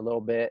out a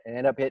little bit, and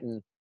ended up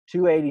hitting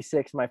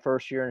 286 my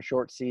first year in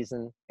short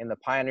season in the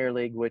Pioneer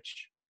League,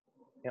 which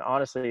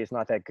honestly is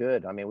not that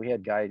good. I mean, we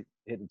had guys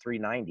hitting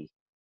 390,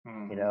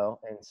 and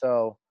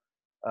so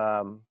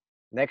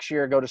next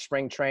year go to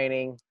spring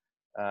training.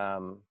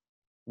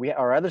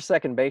 Our other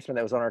second baseman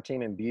that was on our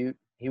team in Butte,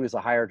 he was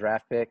a higher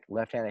draft pick,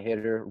 left-handed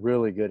hitter,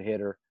 really good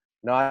hitter,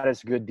 not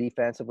as good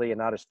defensively and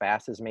not as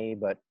fast as me,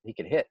 but he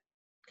could hit.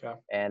 Okay.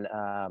 And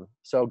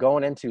so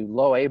going into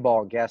low A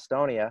ball in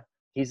Gastonia,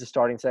 he's the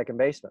starting second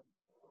baseman.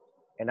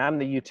 And I'm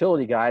the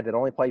utility guy that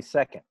only plays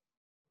second.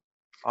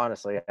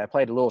 Honestly, I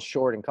played a little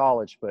short in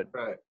college, but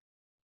right.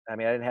 I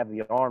mean, I didn't have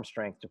the arm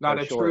strength to play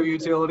Not a short. True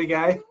utility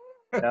guy?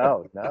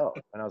 No.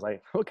 And I was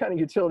like, what kind of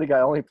utility guy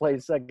only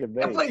plays second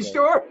base? I play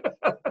short?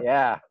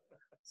 Yeah.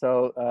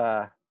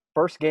 So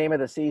first game of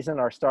the season,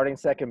 our starting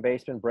second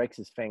baseman breaks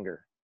his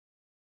finger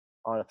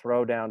on a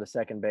throw down to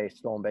second base,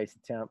 stolen base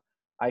attempt.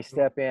 I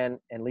step in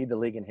and lead the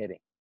league in hitting.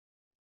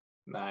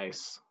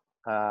 Nice.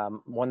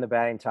 Won the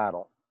batting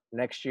title.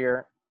 Next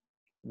year,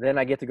 then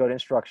I get to go to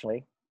instruction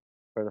league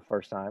for the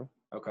first time.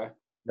 Okay.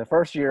 The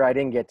first year I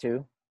didn't get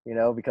to,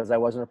 because I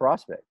wasn't a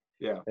prospect.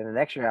 Yeah. And the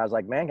next year I was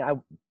like, man, I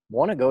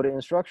want to go to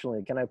instruction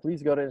league. Can I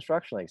please go to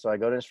instruction league? So I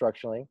go to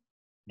instruction league,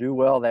 do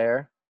well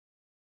there,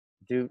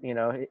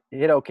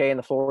 hit okay in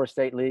the Florida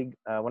State League.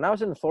 When I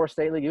was in the Florida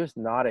State League, it was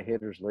not a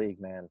hitter's league,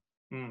 man.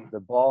 The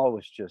ball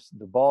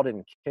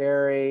didn't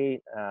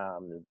carry.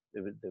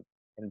 The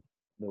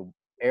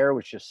air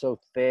was just so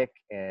thick,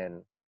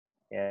 and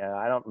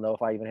I don't know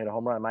if I even hit a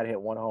home run. I might have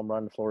hit one home run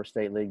in the Florida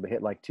State League, but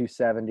hit like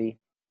 270.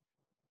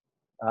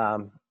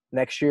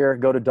 Next year,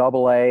 go to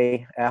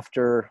Double-A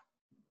after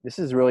 – this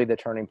is really the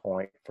turning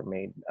point for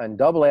me. In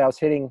Double-A, I was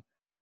hitting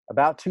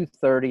about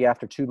 230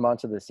 after 2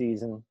 months of the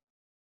season,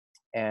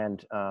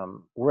 and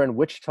we're in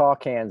Wichita,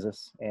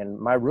 Kansas, and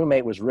my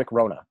roommate was Rick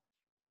Rona.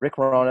 Rick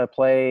Rona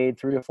played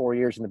 3 or 4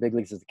 years in the big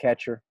leagues as a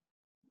catcher,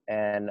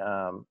 and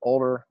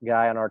older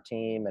guy on our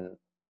team. And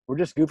we're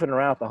just goofing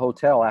around at the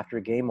hotel after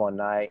a game one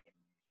night,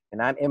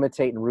 and I'm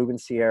imitating Ruben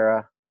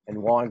Sierra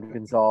and Juan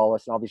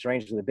Gonzalez and all these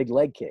Rangers with a big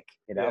leg kick,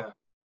 Yeah.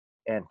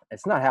 And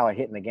it's not how I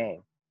hit in the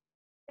game.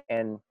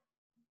 And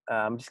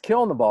I'm just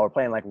killing the ball. We're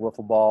playing like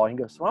wiffle ball. And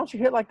he goes, why don't you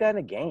hit like that in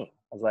a game?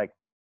 I was like,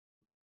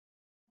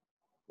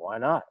 why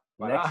not?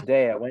 Next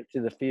day I went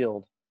to the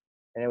field,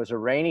 and it was a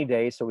rainy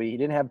day, so we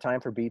didn't have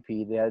time for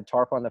BP. They had a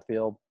tarp on the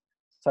field.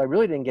 So I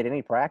really didn't get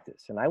any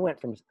practice. And I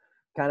went from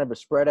kind of a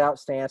spread out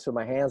stance with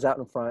my hands out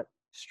in front,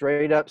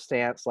 straight up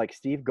stance like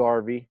Steve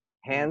Garvey,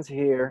 hands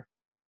here,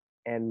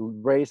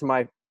 and raised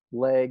my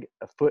leg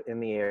a foot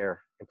in the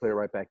air and put it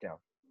right back down.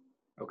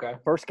 Okay.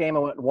 First game I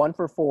went 1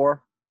 for 4,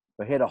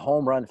 but hit a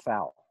home run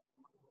foul.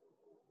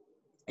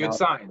 Good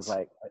signs. I was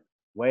like,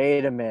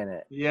 wait a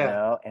minute.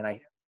 Yeah. And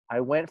I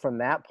went from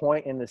that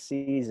point in the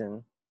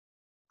season,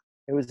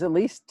 it was at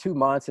least 2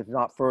 months, if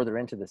not further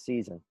into the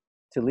season,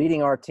 to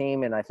leading our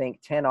team in, I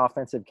think, 10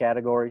 offensive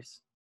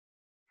categories.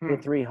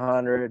 Hit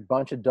 300,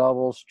 bunch of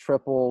doubles,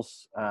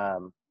 triples,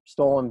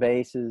 stolen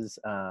bases.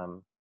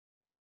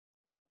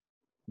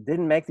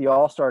 Didn't make the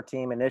All-Star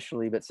team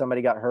initially, but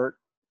somebody got hurt,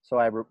 so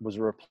I was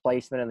a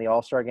replacement in the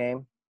All-Star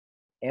game.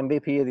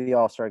 MVP of the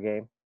All-Star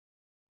game,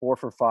 4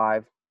 for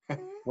 5.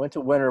 Went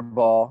to winter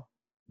ball,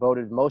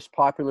 voted most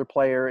popular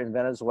player in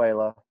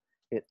Venezuela,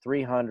 hit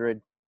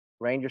 300.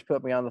 Rangers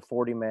put me on the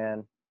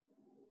 40-man.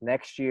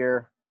 Next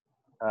year,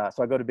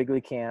 so I go to big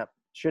league camp.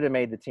 Should have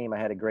made the team. I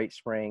had a great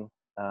spring.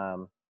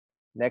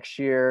 Next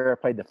year, I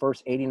played the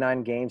first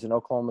 89 games in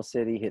Oklahoma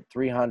City, hit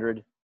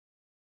 300.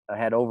 I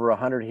had over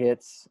 100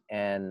 hits,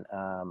 and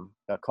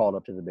got called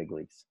up to the big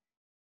leagues.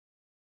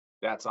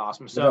 That's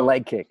awesome. So the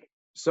leg kick.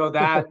 So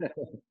that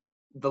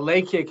the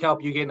leg kick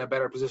helped you get in a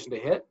better position to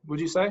hit, would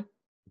you say?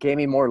 Gave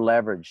me more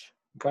leverage.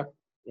 Okay.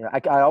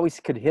 I always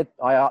could hit.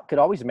 I could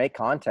always make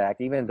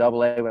contact. Even in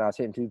Double-A, when I was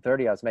hitting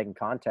 230, I was making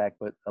contact.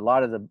 But a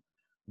lot of the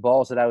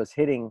balls that I was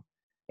hitting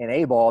in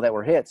A ball that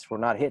were hits were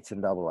not hits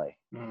in Double-A.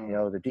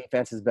 The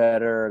defense is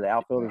better. The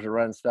outfielders are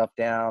running stuff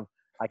down.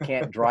 I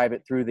can't drive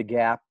it through the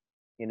gap,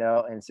 you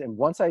know. And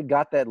once I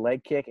got that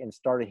leg kick and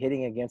started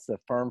hitting against the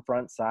firm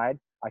front side,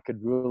 I could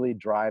really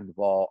drive the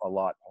ball a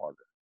lot harder.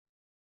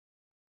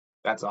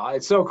 That's all.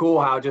 It's so cool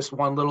how just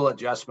one little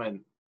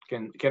adjustment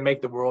can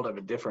make the world of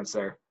a difference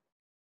there.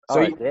 So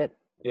Oh, it did.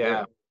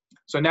 yeah.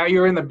 So now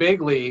you're in the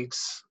big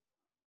leagues.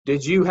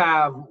 Did you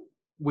have,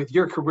 with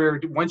your career,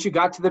 once you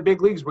got to the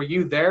big leagues, were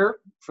you there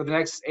for the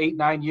next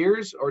 8-9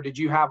 years, or did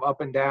you have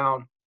up and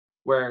down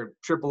where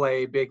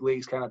AAA, big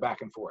leagues, kind of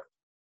back and forth?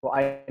 Well,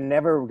 I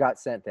never got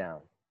sent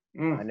down.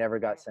 I never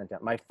got sent down.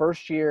 My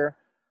first year,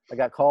 I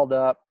got called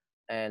up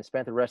and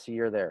spent the rest of the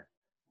year there.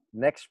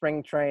 Next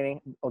spring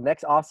training,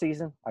 next off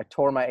season, I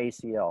tore my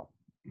ACL.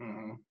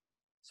 Mm-hmm.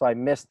 So I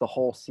missed the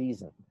whole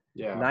season.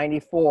 Yeah.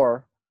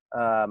 94,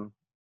 and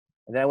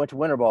then I went to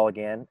winter ball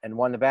again and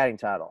won the batting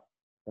title.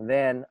 And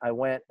then I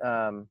went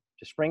to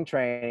spring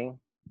training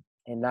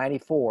in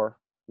 94.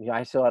 You know,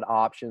 I still had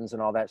options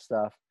and all that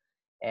stuff.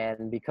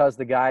 And because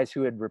the guys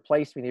who had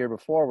replaced me the year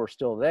before were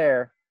still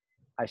there,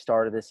 I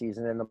started the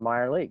season in the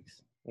minor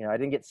leagues. You know, I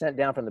didn't get sent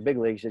down from the big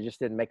leagues. I just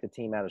didn't make the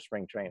team out of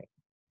spring training.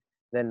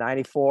 Then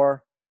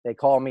 94, they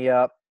called me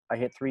up. I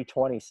hit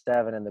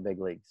 327 in the big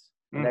leagues.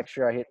 The next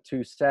year I hit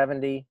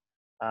 270.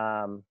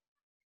 And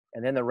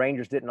then the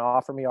Rangers didn't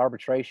offer me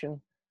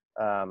arbitration.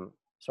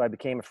 So I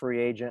became a free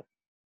agent.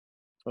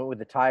 Went with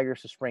the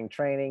Tigers to spring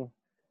training.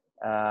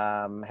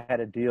 Had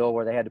a deal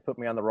where they had to put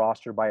me on the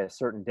roster by a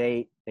certain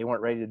date. They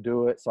weren't ready to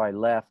do it, so I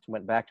left,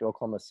 went back to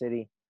Oklahoma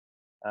City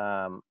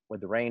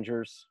with the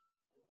Rangers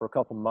for a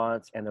couple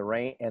months, and the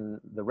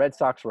Red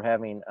Sox were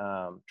having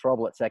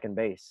trouble at second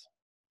base,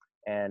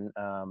 and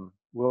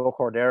Will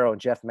Cordero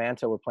and Jeff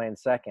Manto were playing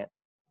second,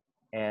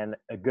 and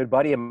a good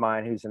buddy of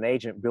mine who's an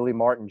agent, Billy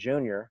Martin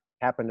Jr.,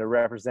 happened to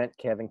represent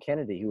Kevin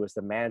Kennedy, who was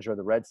the manager of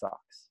the Red Sox.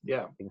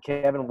 Yeah. And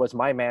Kevin was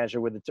my manager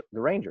with the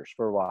Rangers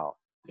for a while.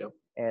 Yep.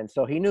 And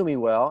so he knew me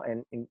well.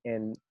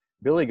 And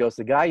Billy goes,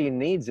 the guy you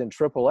need's in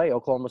AAA,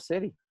 Oklahoma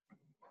City.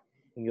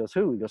 He goes,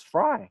 who? He goes,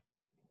 Fry.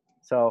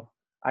 So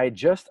I had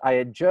just,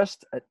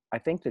 I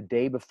think the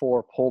day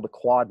before, pulled a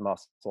quad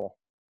muscle,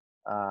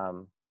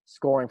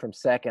 scoring from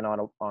second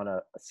on a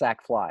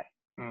sac fly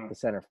to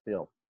center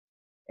field.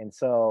 And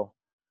so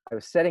I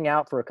was setting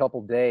out for a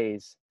couple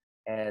days,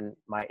 and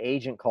my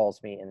agent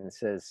calls me and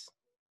says,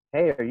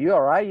 hey, are you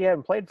all right? You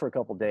haven't played for a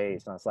couple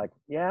days. And I was like,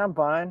 yeah, I'm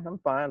fine,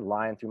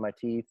 lying through my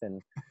teeth.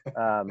 And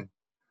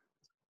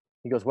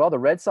he goes, well, the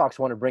Red Sox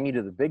want to bring you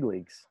to the big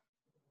leagues.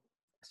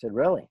 I said,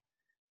 really?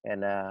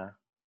 And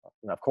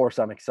of course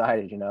I'm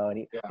excited, you know.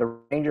 And the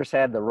Rangers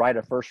had the right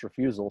of first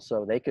refusal,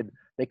 so they could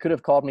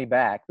have called me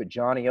back, but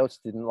Johnny Oates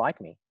didn't like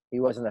me. He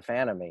wasn't a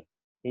fan of me.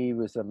 He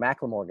was a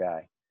Macklemore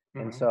guy.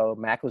 And so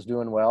Mac was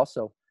doing well,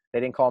 so they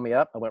didn't call me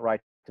up. I went right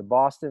to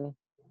Boston,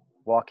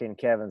 walk in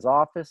Kevin's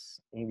office.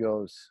 He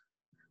goes,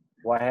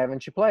 why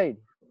haven't you played?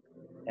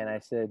 And I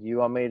said, you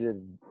want me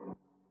to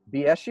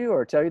BS you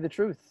or tell you the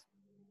truth?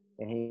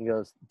 And he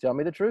goes, tell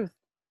me the truth.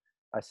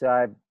 I said,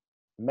 I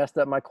messed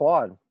up my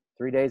quad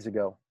 3 days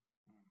ago.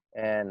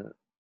 And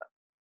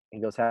he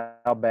goes,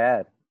 how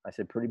bad? I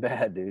said, pretty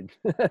bad, dude.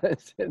 I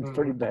said, it's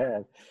pretty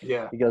bad.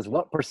 Yeah. He goes,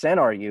 what percent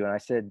are you? And I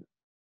said,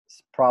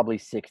 probably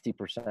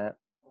 60%.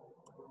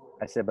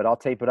 I said, but I'll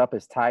tape it up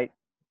as tight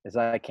as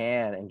I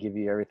can and give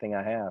you everything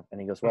I have.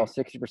 And he goes, well,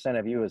 60%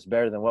 of you is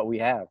better than what we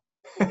have.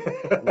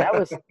 And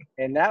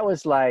that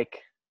was like,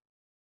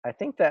 I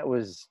think that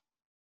was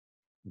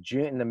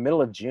June, in the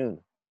middle of June,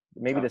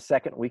 maybe the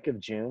second week of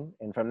June.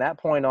 And from that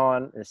point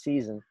on the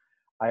season,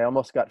 I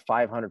almost got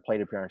 500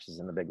 plate appearances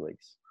in the big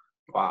leagues.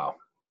 Wow.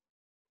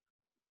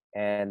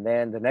 And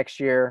then the next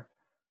year,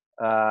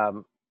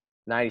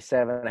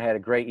 97, I had a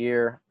great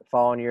year. The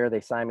following year, they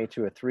signed me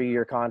to a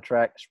 3-year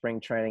contract. Spring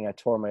training, I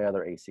tore my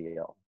other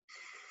ACL.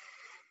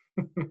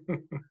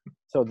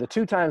 So the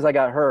 2 times I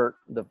got hurt,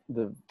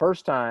 the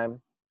first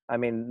time, I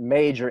mean,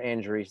 major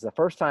injuries. The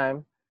first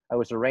time I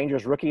was the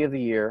Rangers Rookie of the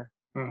Year,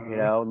 you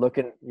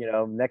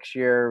know, next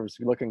year was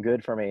looking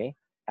good for me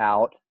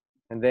out.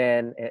 And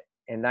then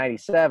in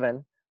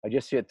 97, I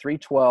just hit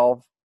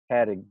 312,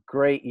 had a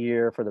great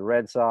year for the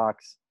Red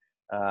Sox.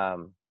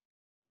 Going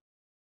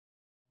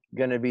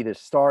to be the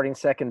starting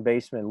second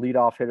baseman,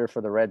 leadoff hitter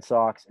for the Red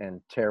Sox,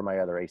 and tear my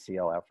other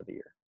ACL out for the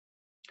year.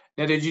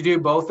 Now, did you do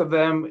both of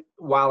them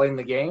while in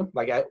the game,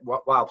 like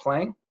while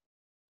playing?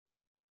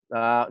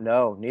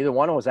 No, neither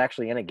one was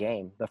actually in a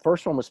game. The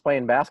first one was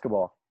playing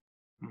basketball.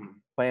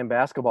 Playing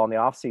basketball in the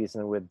off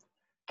season with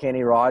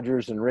Kenny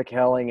Rogers and Rick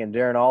Helling and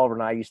Darren Oliver,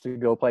 and I used to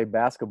go play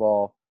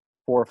basketball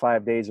 4 or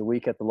 5 days a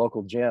week at the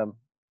local gym.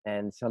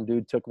 And some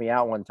dude took me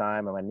out one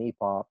time and my knee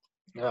popped.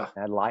 Yeah.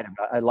 I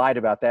lied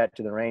about that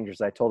to the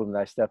Rangers. I told them that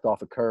I stepped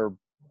off a curb.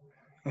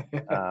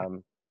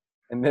 And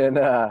then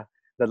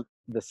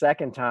the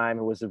second time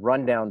it was the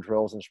rundown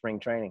drills in spring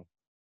training.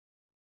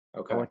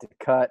 Okay. I went to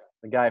cut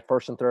the guy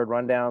first and third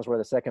rundowns where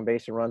the second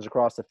baseman runs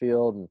across the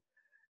field and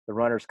the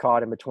runner's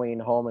caught in between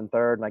home and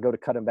third, and I go to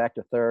cut him back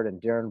to third,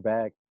 and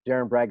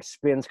Darren Bragg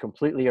spins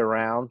completely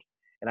around,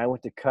 and I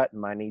went to cut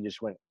and my knee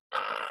just went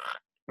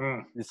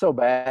It's so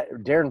bad.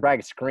 Darren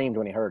Bragg screamed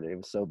when he heard it. It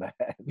was so bad.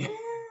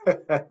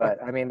 But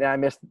I mean, I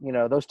missed,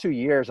 those 2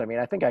 years. I mean,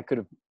 I think I could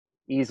have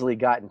easily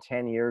gotten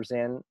 10 years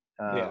in.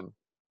 Yeah.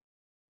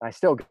 I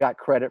still got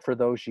credit for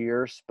those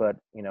years, but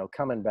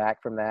coming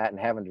back from that and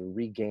having to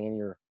regain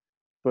your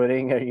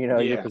footing,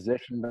 your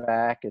position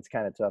back, it's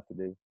kind of tough to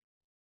do.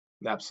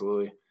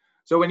 Absolutely.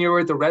 So when you were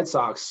at the Red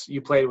Sox,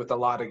 you played with a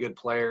lot of good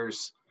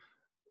players.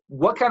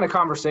 What kind of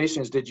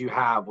conversations did you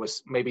have with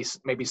maybe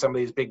some of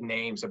these big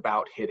names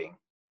about hitting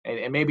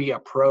and maybe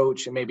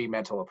approach and maybe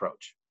mental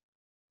approach?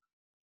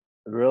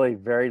 Really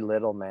very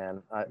little,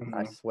 man.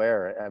 I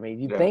swear. I mean,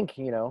 you'd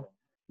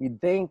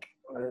think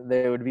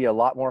there would be a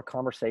lot more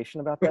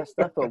conversation about that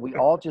stuff, but we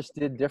all just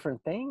did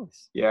different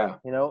things. Yeah.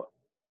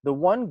 The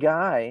one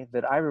guy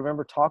that I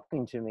remember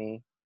talking to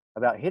me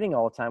about hitting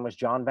all the time was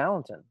John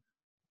Valentin.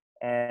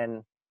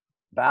 And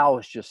Val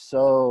was just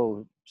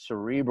so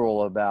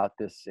cerebral about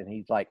this. And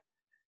he's like,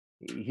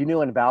 you knew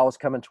when Val was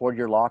coming toward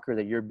your locker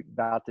that you're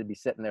about to be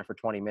sitting there for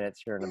 20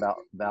 minutes hearing about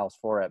Val's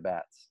 4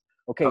 at-bats.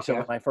 Okay,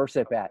 so my first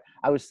at-bat,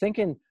 I was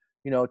thinking,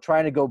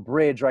 trying to go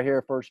bridge right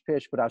here first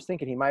pitch, but I was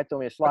thinking he might throw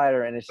me a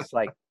slider, and it's just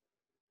like,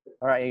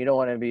 all right, you don't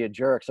want to be a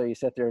jerk, so you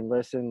sit there and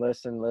listen.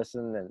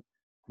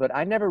 But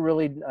I never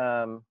really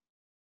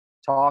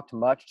talked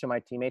much to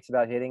my teammates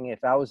about hitting.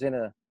 If I was in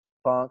a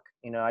funk,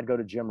 I'd go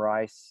to Jim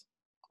Rice,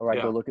 or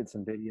I'd go look at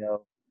some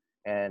video.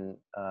 And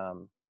I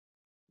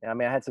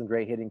mean, I had some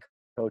great hitting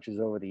coaches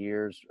over the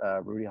years,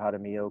 Rudy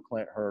Jaramillo,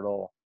 Clint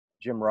Hurdle,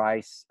 Jim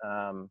Rice,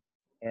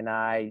 and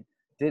I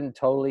didn't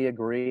totally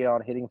agree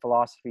on hitting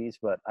philosophies,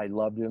 but I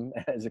loved him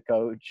as a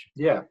coach.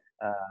 Yeah.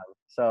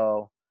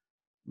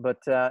 But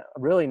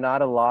really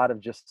not a lot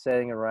of just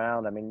sitting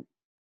around. I mean,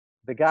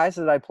 the guys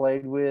that I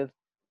played with,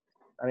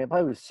 I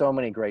played with so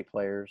many great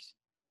players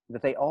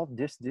that they all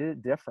just did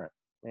it different.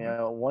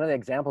 One of the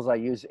examples I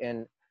use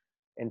in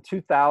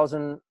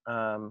 2000,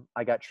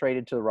 I got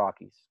traded to the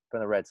Rockies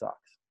from the Red Sox.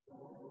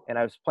 And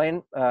I was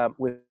playing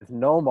with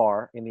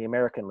Nomar in the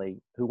American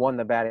League, who won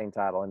the batting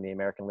title in the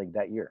American League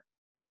that year.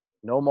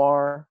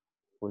 Nomar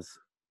was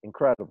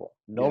incredible.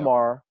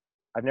 Nomar,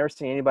 I've never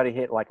seen anybody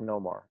hit like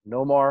Nomar.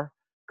 Nomar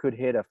could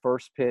hit a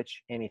first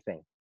pitch,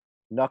 anything.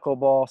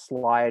 Knuckleball,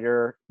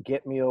 slider,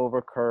 get me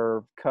over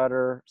curve,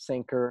 cutter,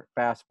 sinker,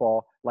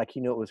 fastball, like he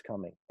knew it was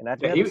coming. And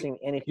I've never seen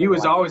anything. He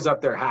was always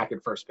up there hacking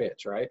first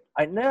pitch, right?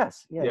 He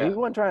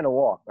wasn't trying to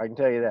walk, I can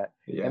tell you that.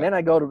 Yeah. And then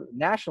I go to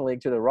National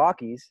League to the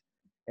Rockies,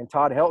 and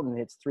Todd Helton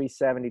hits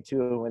 372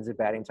 and wins the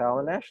batting title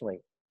in the National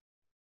League.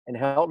 And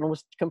Helton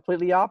was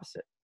completely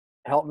opposite.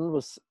 Helton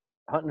was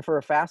hunting for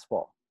a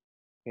fastball,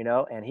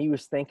 and he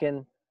was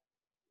thinking,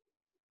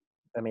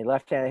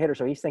 left-handed hitter,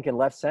 so he's thinking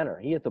left center.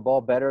 He hit the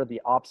ball better the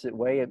opposite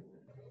way,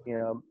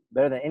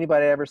 better than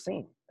anybody I've ever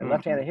seen. A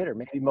left-handed hitter,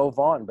 maybe Mo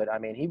Vaughn, but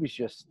he was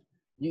just,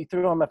 you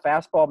threw him a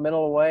fastball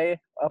middle away,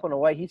 up and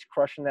away, he's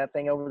crushing that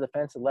thing over the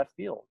fence in left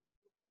field,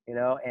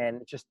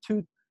 and just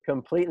two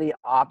completely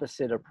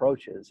opposite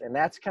approaches. And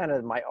that's kind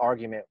of my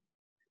argument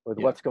with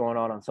what's going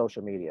on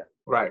social media.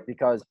 Right.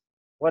 Because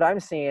what I'm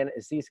seeing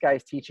is these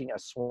guys teaching a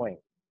swing.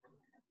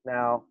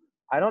 Now,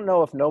 I don't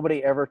know if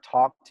nobody ever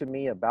talked to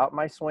me about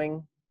my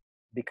swing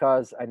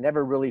because I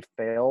never really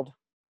failed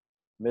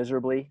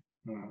miserably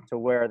to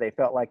where they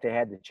felt like they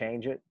had to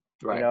change it,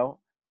 right.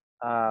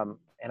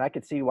 And I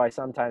could see why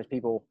sometimes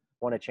people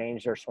want to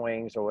change their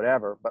swings or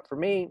whatever. But for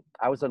me,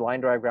 I was a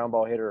line drive ground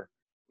ball hitter,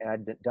 and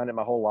I'd done it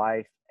my whole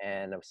life,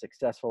 and I was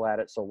successful at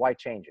it, so why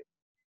change it?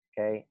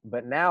 Okay.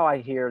 But now I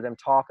hear them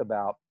talk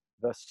about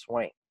the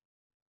swing.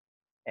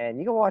 And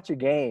you can watch a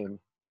game,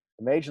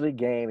 a major league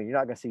game, and you're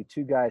not going to see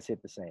two guys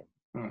hit the same.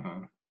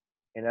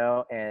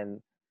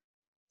 And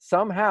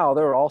somehow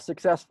they're all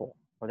successful,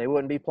 or they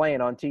wouldn't be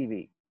playing on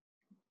TV.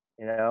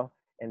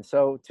 And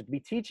so to be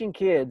teaching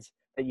kids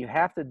that you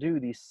have to do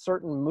these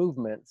certain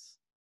movements,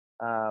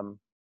 the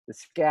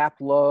scap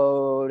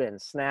load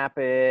and snap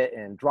it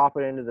and drop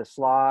it into the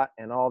slot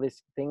and all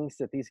these things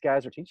that these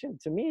guys are teaching,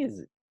 to me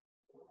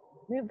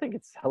I think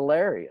it's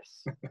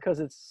hilarious because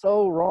it's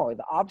so wrong.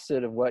 The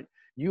opposite of what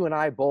you and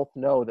I both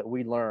know that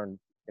we learned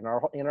in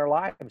our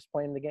lives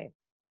playing the game.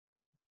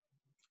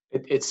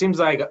 It seems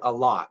like a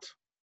lot,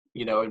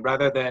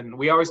 rather than,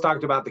 we always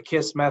talked about the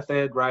KISS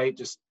method, right?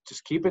 Just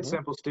keep it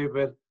simple,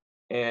 stupid.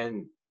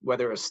 And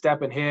whether it's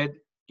step and hit,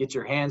 get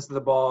your hands to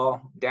the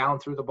ball, down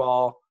through the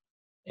ball.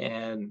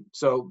 And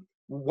so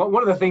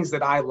one of the things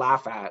that I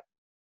laugh at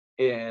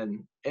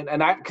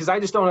because I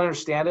just don't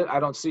understand it. I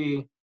don't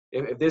see,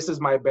 if this is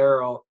my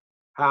barrel,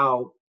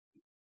 how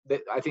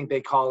I think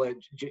they call it,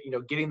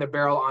 getting the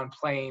barrel on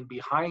plane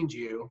behind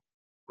you,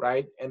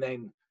 right? And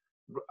then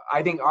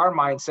I think our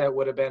mindset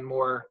would have been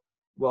more,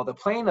 well, the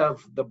plane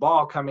of the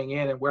ball coming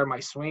in and where my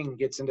swing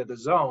gets into the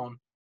zone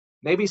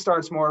maybe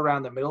starts more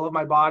around the middle of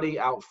my body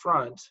out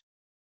front,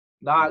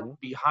 not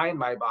behind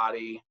my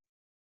body.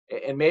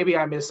 And maybe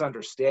I'm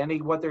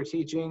misunderstanding what they're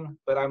teaching,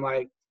 but I'm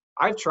like,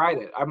 I've tried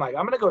it. I'm like,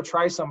 I'm going to go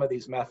try some of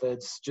these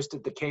methods just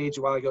at the cage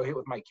while I go hit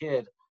with my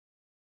kid.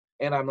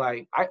 And I'm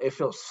like, it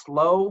feels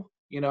slow.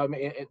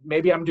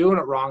 Maybe I'm doing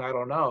it wrong. I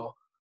don't know.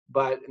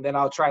 But then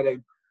I'll try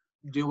to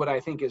do what I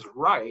think is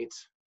right,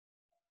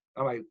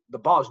 I'm like, the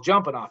ball's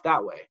jumping off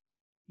that way,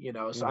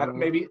 So I don't, Mhm.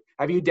 maybe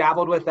have you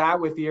dabbled with that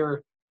with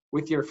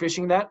your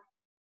fishing net?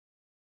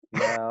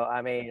 No,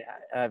 I mean,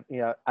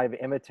 I've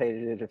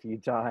imitated it a few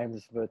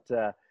times, but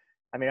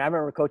I mean, I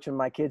remember coaching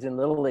my kids in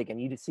Little League, and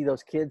you just see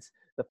those kids.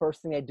 The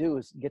first thing they do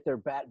is get their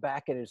bat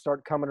back and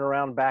start coming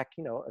around back.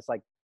 It's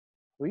like,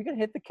 well, you can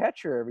hit the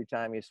catcher every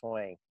time you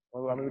swing.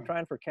 Well, I mean, we're Mhm.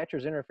 trying for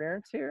catcher's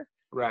interference here,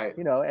 Right.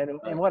 And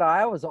Right. what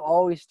I was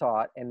always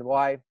taught, and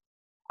why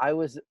I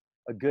was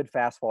a good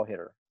fastball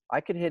hitter,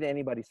 I could hit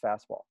anybody's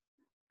fastball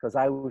because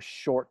I was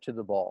short to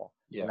the ball,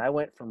 Yeah. and I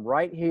went from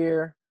right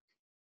here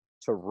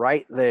to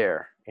right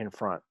there in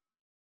front,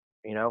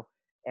 you know,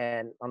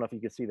 and I don't know if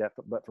you can see that,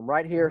 but from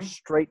right here Mhm.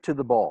 straight to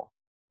the ball.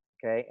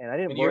 Okay. And I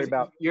didn't And worry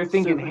about you're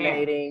thinking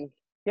hand, supinating.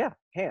 Yeah.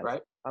 Hands.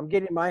 right? I'm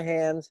getting my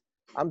hands.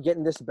 I'm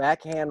getting this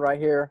backhand right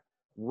here,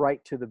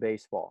 right to the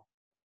baseball.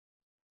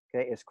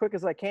 Okay. As quick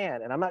as I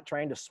can. And I'm not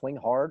trying to swing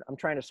hard. I'm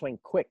trying to swing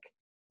quick.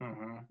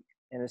 Hmm.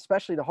 And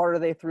especially the harder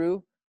they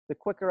threw, the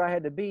quicker I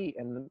had to be.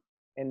 And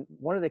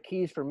one of the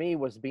keys for me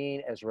was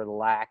being as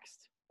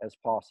relaxed as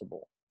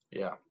possible.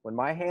 Yeah. When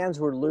my hands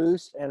were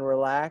loose and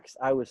relaxed,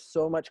 I was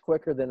so much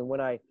quicker than when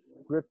I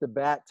gripped the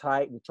bat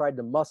tight and tried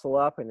to muscle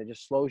up, and it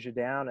just slows you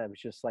down. I was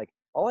just like,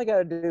 all I got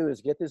to do is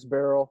get this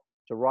barrel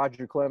to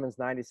Roger Clemens'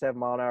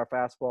 97-mile-an-hour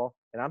fastball,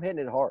 and I'm hitting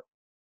it hard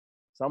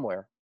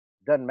somewhere.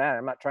 Doesn't matter.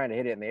 I'm not trying to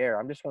hit it in the air.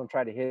 I'm just going to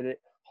try to hit it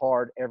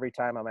hard every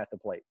time I'm at the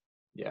plate.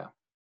 Yeah.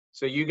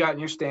 So you got in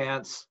your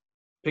stance,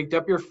 picked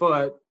up your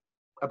foot,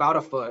 about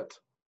a foot,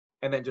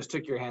 and then just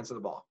took your hands to the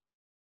ball.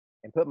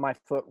 And put my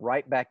foot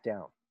right back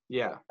down.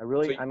 Yeah.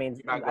 So I mean,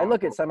 you're not I going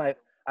look at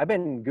I've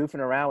been goofing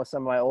around with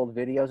some of my old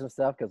videos and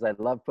stuff because I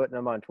love putting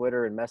them on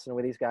Twitter and messing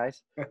with these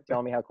guys,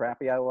 telling me how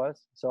crappy I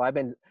was. So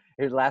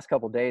here the last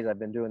couple of days, I've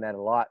been doing that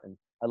a lot. And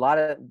a lot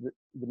of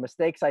the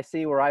mistakes I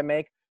see where I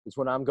make is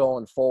when I'm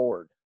going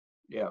forward,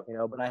 Yeah.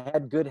 but I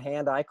had good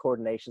hand-eye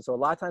coordination. So a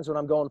lot of times when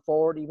I'm going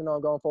forward, even though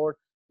I'm going forward,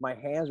 my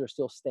hands are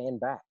still staying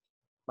back.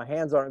 My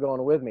hands aren't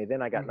going with me.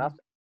 Then I got Hmm. nothing.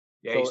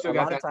 Yeah. You So still a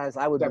got lot of that times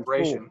I would be fooled.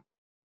 separation.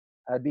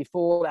 I'd be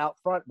fooled out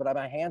front, but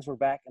my hands were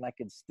back and I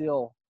could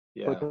still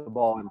put Yeah. the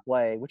ball in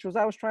play, which was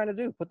I was trying to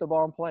do, put the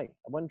ball in play.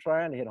 I wasn't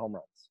trying to hit home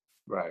runs.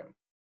 Right.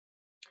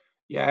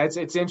 Yeah.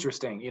 It's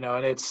interesting,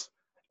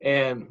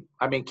 and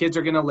I mean, kids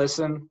are going to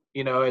listen,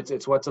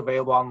 it's what's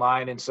available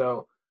online. And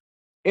so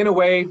in a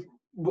way,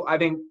 I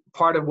think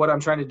part of what I'm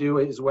trying to do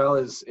as well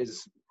is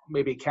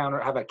maybe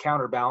have a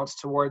counterbalance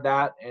toward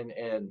that,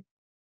 and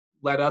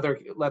let other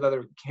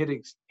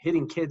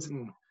hitting kids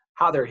and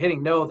how they're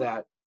hitting know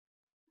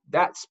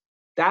that's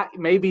that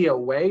may be a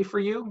way for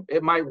you.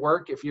 It might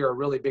work if you're a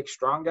really big,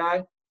 strong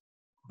guy.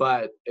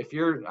 But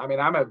I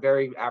mean, I'm a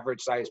very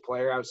average sized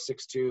player. I was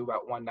 6'2",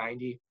 about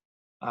 190.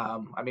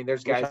 I mean,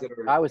 there's Wish guys that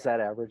are, I was that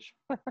average.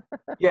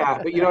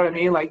 yeah, but you know what I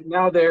mean? Like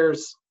now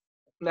there's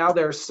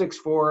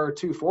 6'4",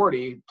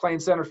 240 playing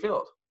center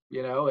field,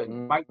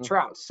 and Mike Mm-hmm.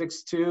 Trout,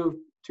 6'2",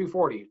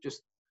 240,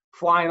 just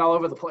flying all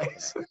over the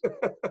place.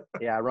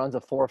 Yeah, runs a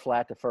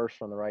 4-flat to first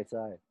from the right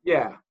side.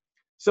 Yeah.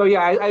 So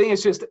yeah, I think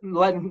it's just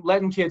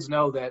letting kids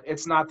know that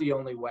it's not the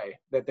only way,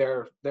 that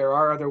there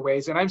are other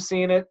ways, and I've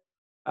seen it.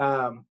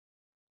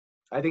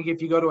 I think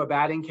if you go to a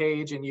batting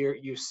cage and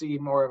you see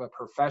more of a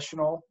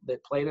professional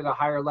that played at a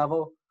higher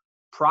level,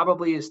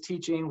 probably is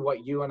teaching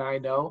what you and I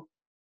know.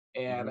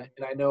 And Mm-hmm.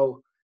 and I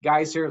know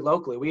guys here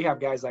locally. We have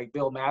guys like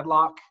Bill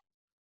Madlock,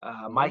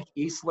 Mm-hmm. Mike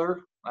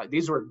Easler.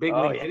 These were big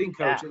Oh league yeah, hitting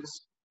yeah,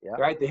 coaches, yeah,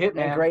 right? The and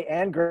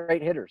hitman,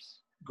 great hitters.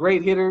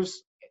 great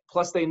hitters.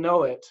 Plus they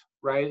know it,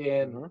 right?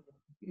 And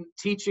Mm-hmm.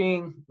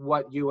 teaching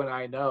what you and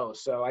I know.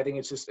 So I think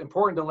it's just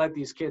important to let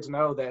these kids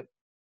know that,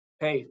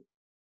 hey,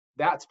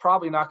 that's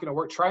probably not going to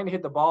work. Trying to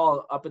hit the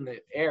ball up in the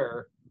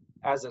air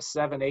as a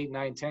 7, 8,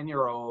 9,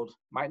 10-year-old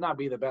might not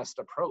be the best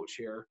approach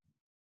here.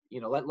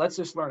 Let's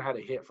just learn how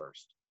to hit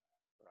first.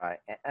 Right,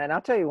 and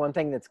I'll tell you one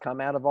thing that's come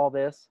out of all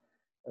this.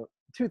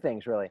 Two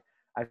things really.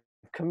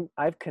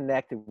 I've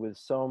connected with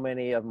so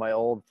many of my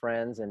old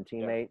friends and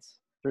teammates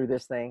through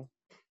this thing.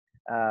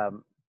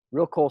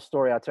 Real cool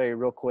story I'll tell you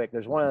real quick.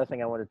 There's one other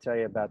thing I want to tell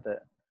you about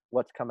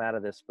what's come out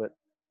of this, but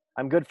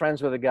I'm good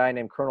friends with a guy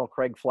named Colonel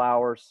Craig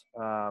Flowers.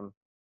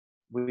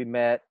 We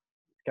met,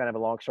 kind of a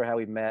long story how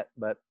we met,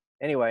 but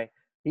anyway,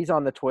 he's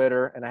on the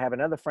Twitter, and I have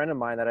another friend of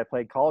mine that I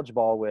played college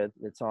ball with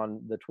that's on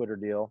the Twitter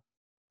deal.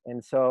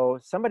 And so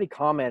somebody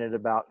commented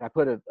about, I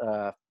put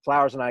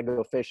Flowers and I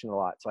go fishing a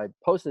lot. So I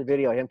posted a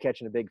video of him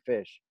catching a big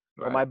fish.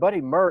 Right. Well, my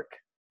buddy Merck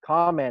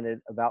commented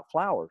about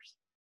Flowers.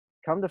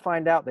 Come to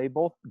find out, they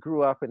both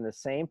grew up in the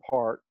same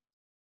part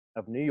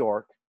of New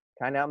York,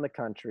 kind of out in the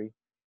country,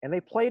 and they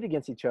played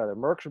against each other.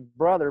 Merck's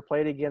brother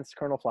played against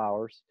Colonel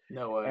Flowers.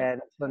 No way.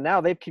 And so now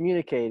they've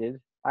communicated.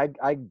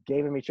 I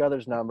gave them each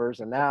other's numbers,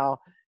 and now,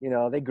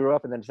 they grew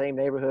up in the same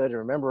neighborhood and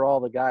remember all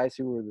the guys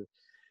who were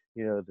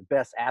the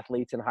best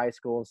athletes in high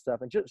school and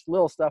stuff, and just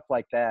little stuff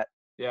like that.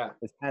 Yeah.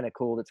 It's kind of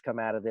cool that's come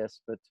out of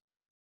this. But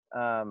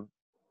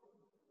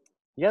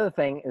the other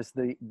thing is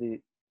the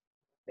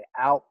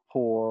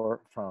outpour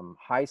from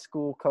high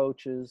school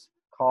coaches,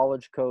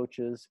 college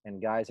coaches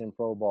and guys in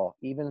pro ball,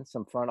 even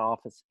some front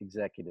office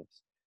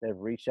executives that have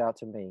reached out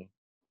to me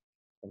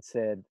and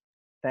said,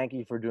 thank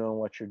you for doing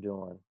what you're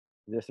doing.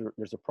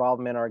 There's a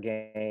problem in our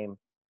game.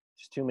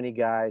 There's too many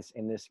guys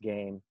in this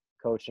game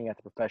coaching at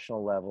the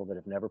professional level that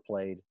have never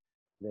played,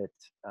 that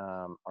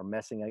are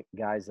messing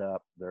guys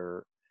up.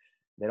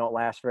 They don't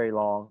last very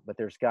long, but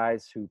there's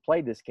guys who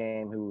played this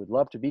game who would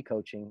love to be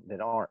coaching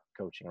that aren't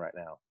coaching right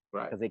now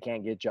because they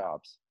can't get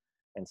jobs.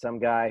 And some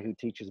guy who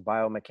teaches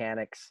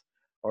biomechanics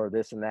or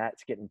this and that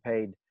is getting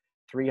paid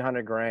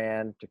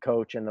 $300,000 to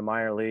coach in the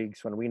minor leagues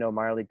when we know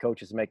minor league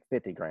coaches make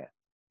 $50,000.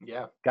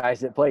 Yeah. Guys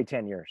that played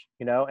 10 years,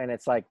 and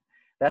it's like,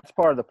 that's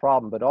part of the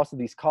problem. But also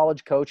these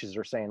college coaches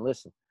are saying,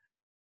 listen,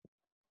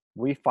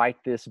 we fight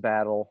this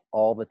battle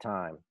all the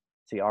time.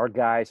 See, our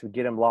guys, we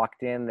get them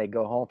locked in. They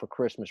go home for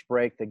Christmas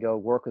break. They go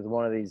work with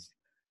one of these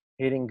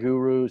hitting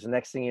gurus. The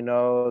next thing you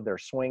know, their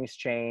swings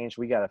change.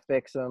 We got to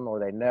fix them, or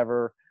they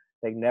never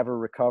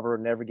recover,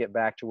 never get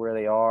back to where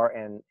they are.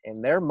 And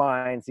in their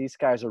minds, these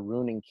guys are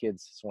ruining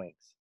kids'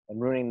 swings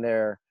and ruining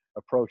their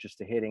approaches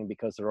to hitting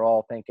because they're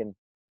all thinking,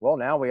 well,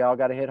 now we all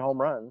got to hit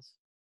home runs.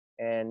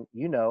 And,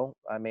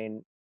 I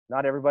mean,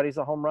 not everybody's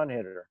a home run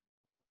hitter.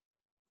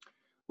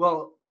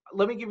 Well,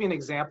 let me give you an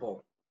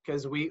example,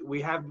 because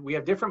we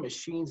have different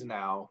machines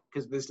now,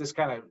 because this just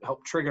kind of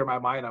helped trigger my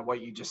mind on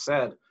what you just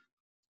said.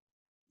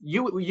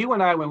 You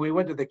and I, when we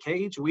went to the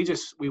cage,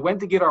 we went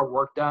to get our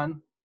work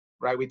done,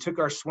 right? We took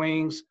our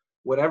swings,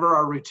 whatever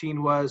our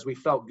routine was, we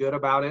felt good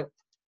about it.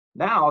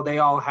 Now they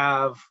all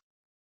have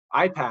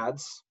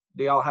iPads,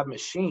 they all have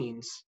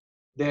machines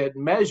that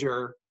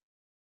measure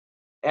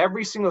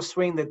every single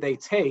swing that they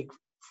take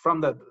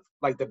from the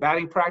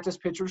batting practice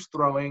pitchers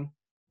throwing.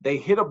 They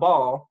hit a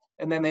ball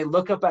and then they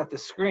look up at the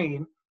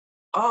screen.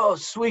 Oh,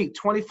 sweet,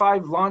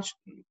 25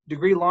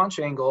 degree launch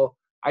angle.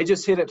 I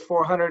just hit it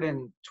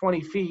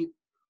 420 feet.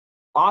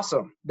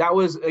 Awesome. That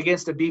was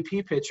against a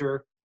BP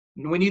pitcher.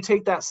 When you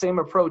take that same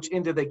approach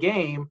into the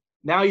game,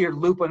 now you're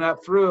looping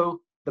up through,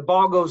 the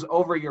ball goes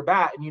over your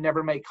bat and you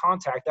never make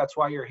contact. That's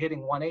why you're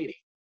hitting 180.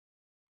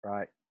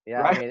 Right.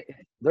 Yeah. Right? I mean,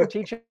 they're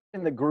teaching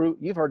the groove.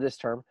 You've heard this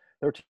term.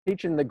 They're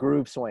teaching the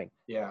groove swing.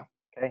 Yeah.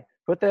 Okay.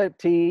 Put the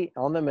tee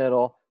on the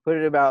middle, put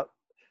it about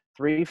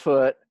 3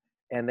 foot,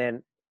 and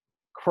then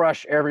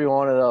crush every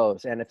one of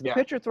those. And if the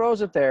pitcher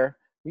throws it there,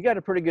 you got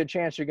a pretty good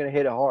chance you're going to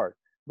hit it hard.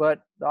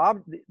 But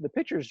the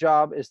pitcher's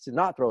job is to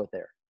not throw it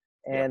there.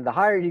 And the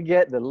higher you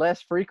get, the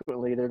less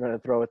frequently they're going to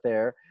throw it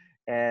there.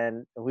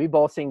 And we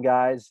both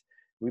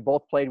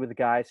played with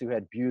guys who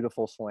had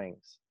beautiful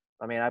swings.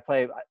 I mean,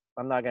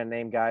 I'm not going to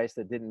name guys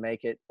that didn't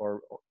make it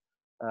or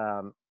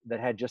that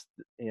had just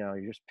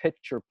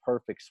picture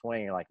perfect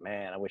swing. You're like,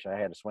 man, I wish I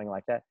had a swing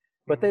like that.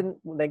 But then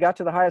when they got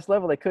to the highest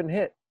level, they couldn't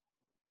hit.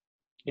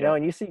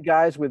 And you see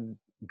guys with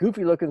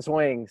goofy looking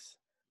swings.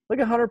 Look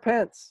at Hunter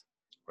Pence.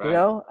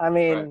 Right. I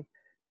mean,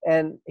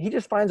 and he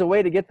just finds a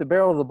way to get the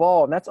barrel of the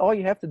ball, and that's all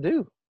you have to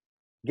do.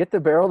 Get the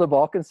barrel of the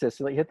ball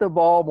consistently, hit the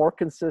ball more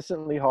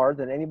consistently hard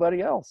than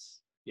anybody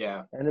else.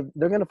 Yeah. And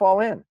they're going to fall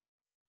in.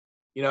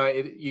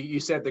 You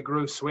said the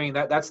groove swing,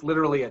 that's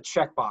literally a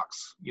checkbox,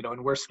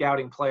 and we're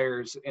scouting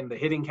players in the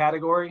hitting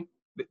category.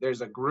 There's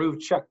a groove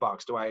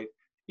checkbox.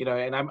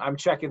 And I'm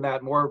checking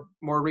that more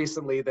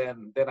recently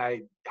than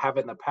I have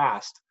in the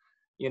past,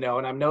 and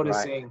I'm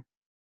noticing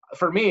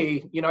for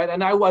me,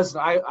 and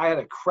I had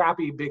a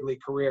crappy big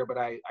league career, but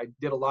I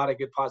did a lot of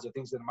good positive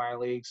things in the minor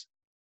leagues,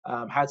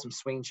 had some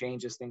swing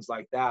changes, things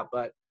like that.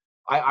 But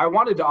I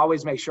wanted to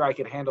always make sure I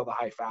could handle the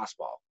high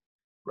fastball.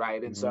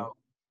 Right. And so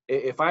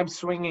if I'm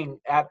swinging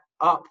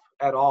up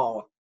at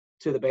all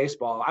to the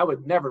baseball, I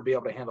would never be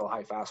able to handle a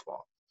high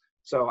fastball.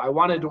 So I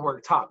wanted to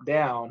work top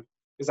down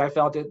because I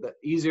felt the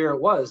easier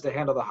it was to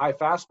handle the high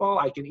fastball.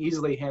 I can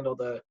easily handle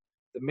the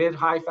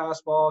mid-high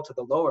fastball to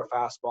the lower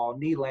fastball,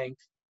 knee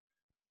length.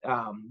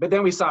 But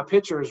then we saw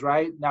pitchers,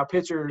 right? Now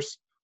pitchers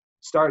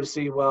started to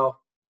see, well,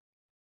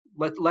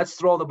 let's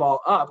throw the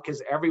ball up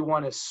because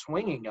everyone is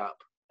swinging up.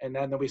 And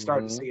then we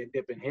started to see a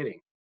dip in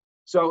hitting.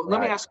 So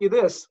let me ask you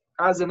this.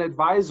 As an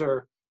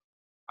advisor,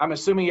 I'm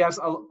assuming you have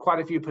quite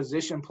a few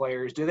position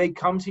players. Do they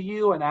come to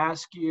you and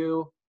ask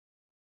you,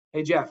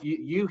 hey, Jeff,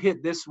 you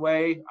hit this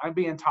way. I'm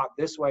being taught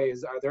this way.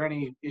 Are there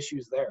any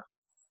issues there?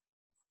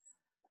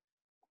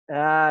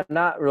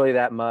 Not really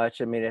that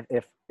much. I mean,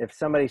 if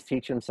somebody's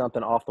teaching them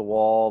something off the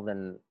wall,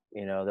 then,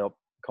 they'll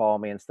call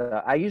me and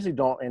stuff. I usually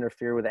don't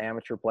interfere with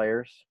amateur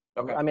players.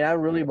 Okay. I mean, I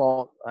really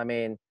won't. I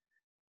mean,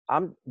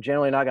 I'm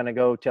generally not going to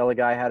go tell a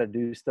guy how to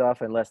do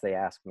stuff unless they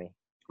ask me.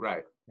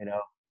 Right.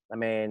 I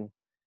mean,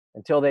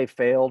 until they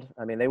failed,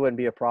 I mean, they wouldn't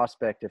be a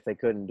prospect if they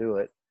couldn't do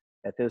it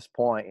at this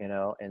point,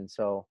 and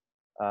so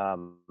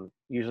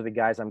usually the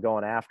guys I'm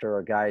going after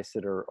are guys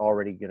that are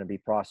already going to be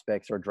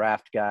prospects or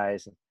draft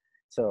guys.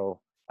 So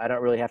I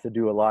don't really have to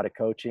do a lot of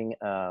coaching.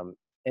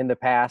 In the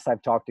past,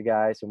 I've talked to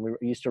guys, and we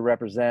used to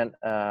represent,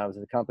 I was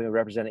at the company that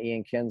represented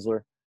Ian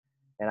Kinsler,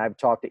 and I've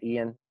talked to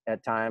Ian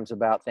at times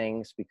about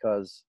things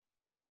because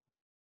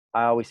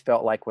I always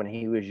felt like when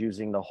he was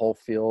using the whole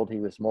field, he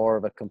was more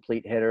of a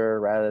complete hitter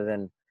rather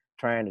than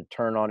trying to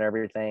turn on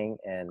everything.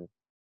 And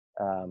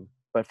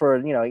but for,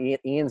 you know,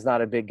 Ian's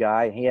not a big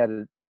guy. He had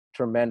a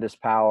tremendous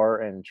power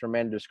and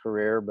tremendous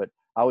career, but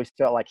I always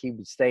felt like he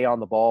would stay on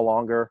the ball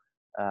longer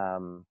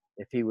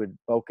if he would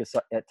focus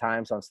at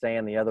times on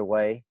staying the other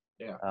way.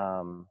 Yeah.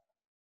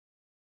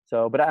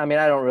 So, but I mean,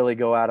 I don't really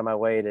go out of my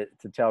way to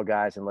tell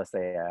guys unless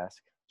they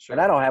ask. Sure.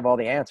 And I don't have all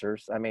the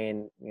answers. I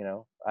mean, you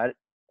know,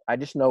 I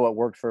just know what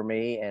worked for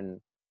me,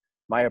 and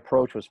my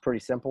approach was pretty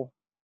simple.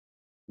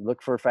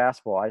 Look for a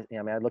fastball.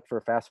 I look for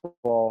a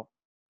fastball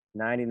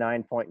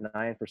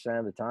 99.9%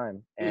 of the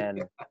time,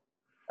 and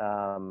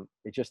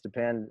it just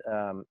depends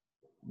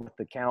what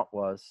the count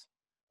was.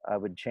 I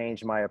would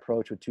change my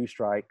approach with 2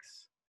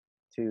 strikes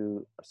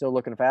to still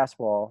looking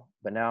fastball,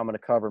 but now I'm going to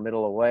cover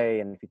middle away.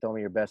 And if you throw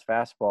me your best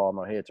fastball, I'm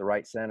going to hit it to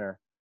right center,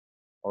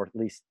 or at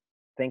least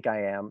think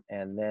I am.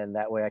 And then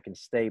that way I can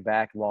stay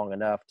back long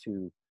enough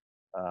to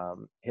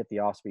hit the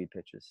off-speed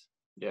pitches.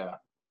 Yeah,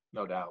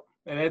 no doubt.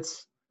 And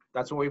that's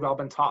what we've all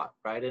been taught,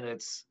 right? And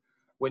it's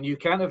when you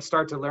kind of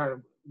start to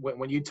learn,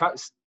 when you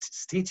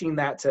teaching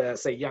that to,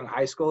 say, young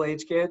high school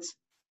age kids,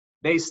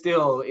 they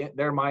still,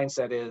 their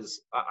mindset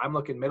is, I'm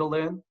looking middle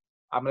in.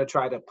 I'm going to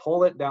try to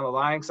pull it down the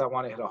line because I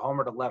want to hit a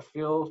homer to left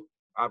field,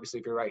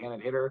 obviously if you're a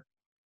right-handed hitter.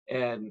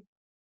 And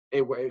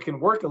it can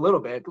work a little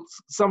bit.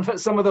 Some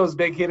of those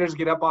big hitters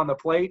get up on the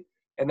plate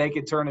and they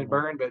can turn and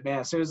burn. But, man,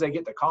 as soon as they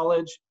get to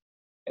college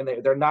and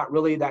they're not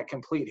really that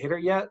complete hitter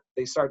yet,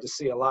 they start to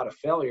see a lot of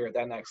failure at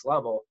that next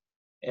level.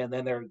 And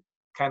then they're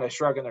kind of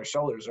shrugging their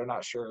shoulders. They're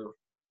not sure,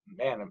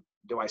 man,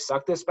 do I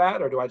suck this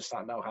bad or do I just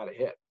not know how to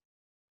hit?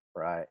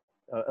 Right.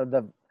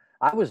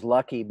 I was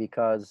lucky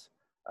because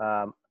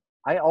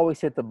I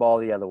always hit the ball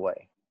the other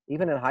way.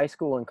 Even in high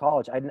school and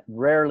college, I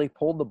rarely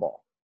pulled the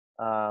ball.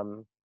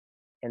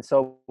 And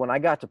so when I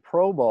got to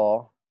pro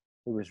ball,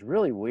 it was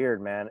really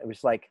weird, man. It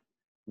was like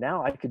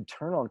now I could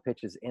turn on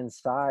pitches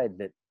inside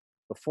that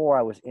before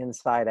I was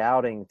inside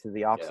outing to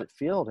the opposite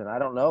field. And I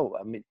don't know.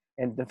 I mean,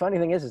 and the funny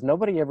thing is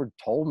nobody ever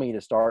told me to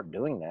start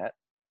doing that.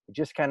 You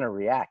just kind of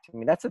react. I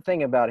mean, that's the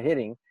thing about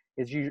hitting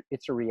is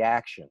it's a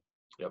reaction.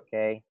 Yep.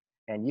 Okay.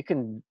 And you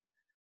can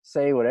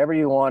say whatever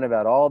you want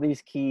about all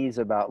these keys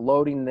about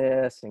loading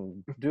this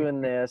and doing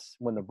this.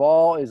 When the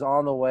ball is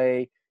on the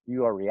way,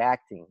 you are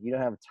reacting. You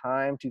don't have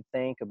time to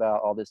think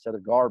about all this other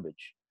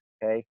garbage.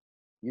 Okay.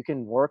 You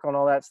can work on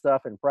all that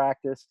stuff in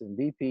practice and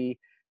BP,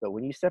 but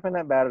when you step in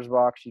that batter's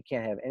box, you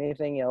can't have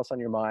anything else on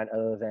your mind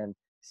other than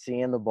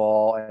seeing the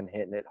ball and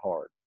hitting it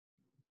hard.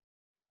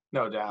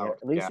 No doubt. Yeah,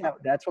 at least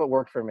that's what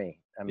worked for me.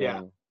 I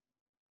mean,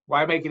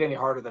 why make it any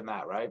harder than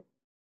that, right?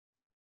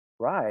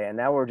 Right. And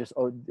now we're just,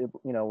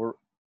 we're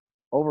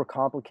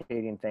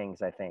overcomplicating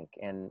things, I think.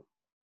 And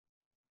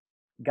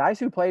guys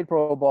who played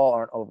pro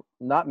ball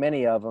not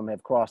many of them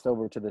have crossed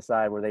over to the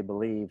side where they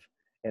believe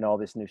in all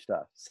this new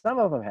stuff. Some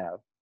of them have,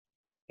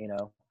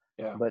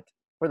 but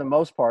for the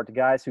most part, the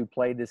guys who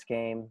played this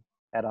game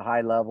at a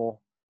high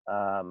level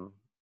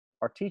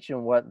are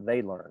teaching what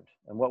they learned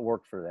and what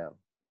worked for them.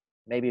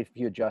 Maybe a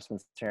few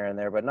adjustments here and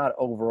there, but not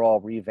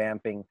overall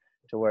revamping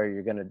to where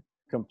you're going to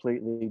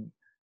completely,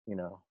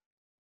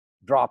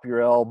 drop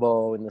your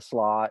elbow in the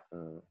slot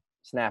and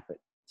snap it.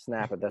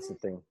 That's the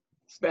thing.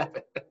 Snap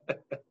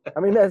it. I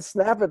mean, that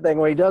snap it thing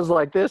when he does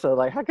like this, I was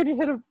like, how can you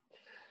hit him?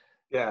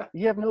 Yeah.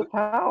 You have no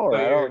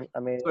power.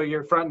 So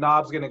your front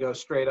knob's going to go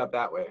straight up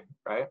that way,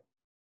 right?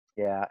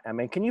 Yeah. I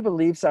mean, can you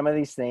believe some of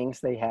these things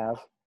they have?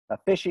 A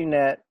fishing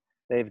net.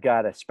 They've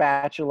got a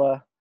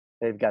spatula.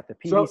 They've got the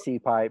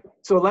PVC pipe.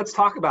 So let's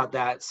talk about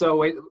that.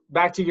 So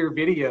back to your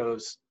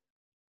videos.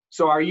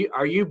 So are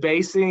you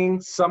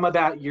basing some of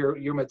that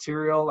your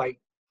material? Like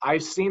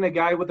I've seen a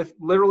guy with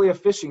literally a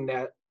fishing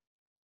net.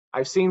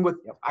 I've seen the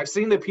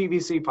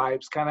PVC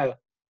pipes kind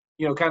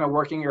of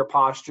working your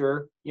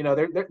posture.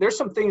 There's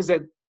some things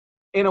that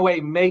in a way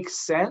make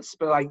sense,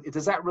 but like,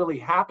 does that really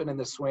happen in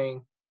the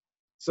swing?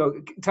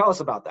 So tell us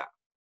about that.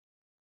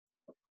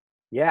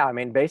 Yeah, I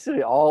mean,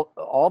 basically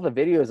all the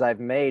videos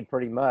I've made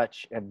pretty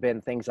much have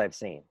been things I've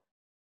seen,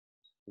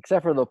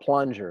 except for the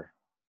plunger.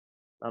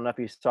 I don't know if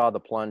you saw the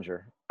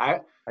plunger.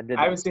 I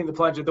haven't seen the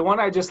plunger. The one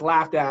I just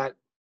laughed at,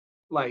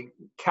 like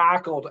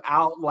cackled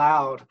out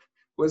loud,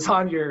 was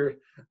on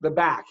the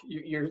back.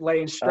 You're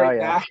laying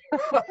straight back.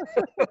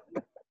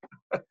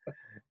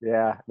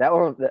 Yeah, that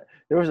one.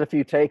 There was a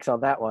few takes on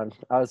that one.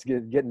 I was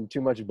getting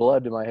too much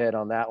blood to my head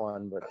on that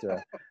one, but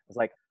I was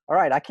like, all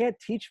right, I can't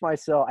teach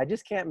myself. I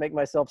just can't make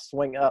myself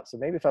swing up. So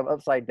maybe if I'm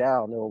upside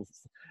down,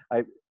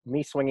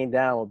 me swinging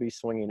down will be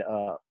swinging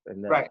up.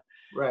 And right.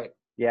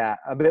 Yeah,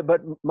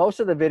 but most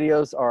of the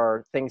videos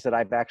are things that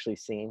I've actually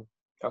seen.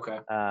 Okay.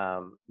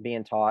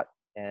 Being taught,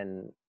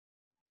 and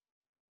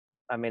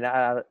I mean,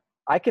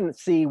 I can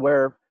see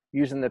where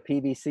using the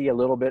PVC a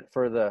little bit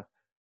for the,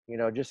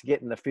 just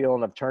getting the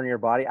feeling of turning your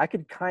body. I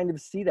could kind of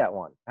see that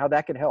one, how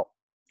that could help.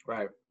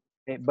 Right.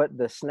 But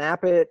the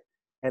snap it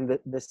and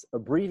this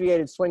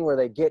abbreviated swing where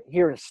they get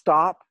here and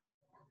stop.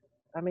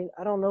 I mean,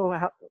 I don't know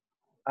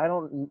I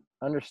don't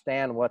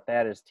understand what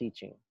that is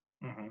teaching.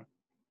 Mm-hmm.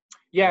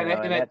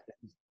 Yeah.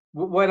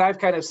 what I've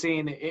kind of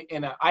seen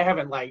I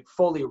haven't like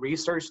fully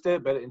researched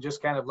it, but in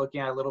just kind of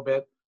looking at it a little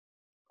bit,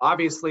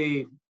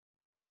 obviously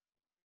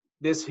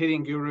this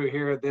hitting guru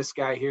here, this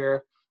guy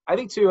here. I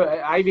think too,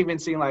 I've even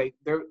seen like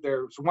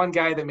there's one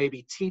guy that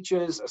maybe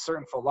teaches a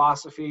certain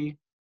philosophy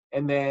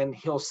and then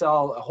he'll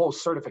sell a whole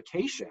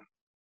certification,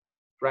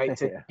 right,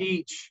 to Yeah.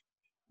 teach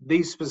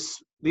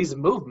these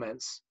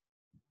movements,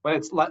 but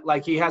it's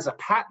like he has a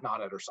patent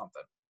on it or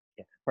something.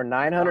 For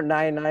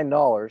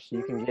 $999,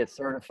 you can get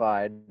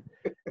certified.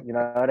 You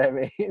know what I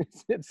mean?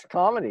 It's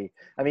comedy.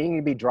 I mean, you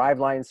can be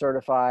Driveline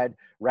certified,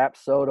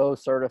 Rapsodo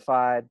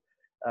certified.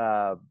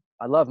 I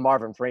love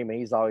Marvin Freeman.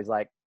 He's always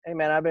like, "Hey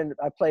man,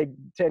 I played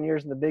 10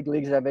 years in the big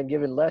leagues. And I've been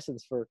giving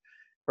lessons for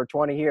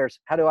 20 years.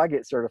 How do I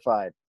get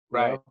certified?" You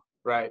Right, know?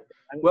 right.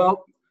 I mean,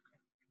 Well,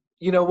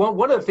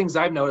 one of the things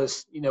I've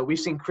noticed, we've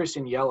seen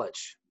Christian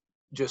Yelich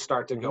just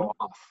start to mhm. go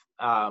off.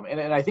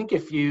 And I think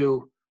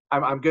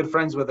I'm good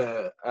friends with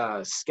a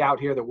scout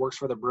here that works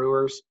for the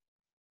Brewers.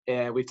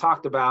 And we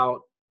talked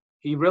about,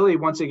 he really,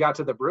 once he got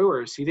to the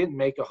Brewers, he didn't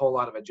make a whole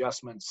lot of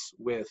adjustments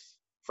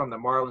from the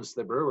Marlins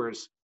to the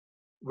Brewers,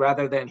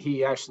 rather than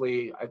he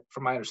actually,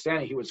 from my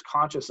understanding, he was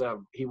conscious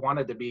of, he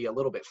wanted to be a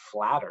little bit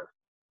flatter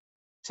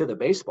to the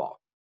baseball,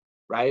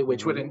 right?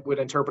 Which Mhm. would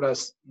interpret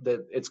us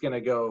that it's going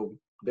to go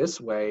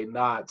this way,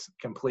 not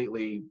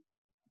completely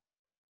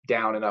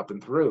down and up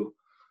and through.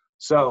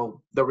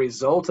 So the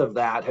result of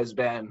that has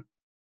been,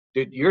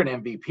 dude, you're an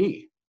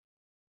MVP,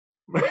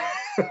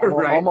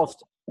 right?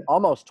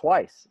 Almost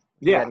twice.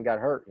 If he Yeah, hadn't got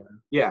hurt.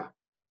 yeah,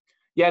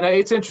 yeah. No,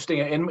 it's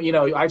interesting, and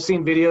I've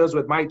seen videos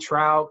with Mike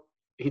Trout.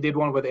 He did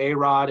one with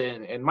A-Rod,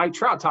 and Mike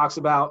Trout talks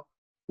about,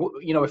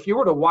 if you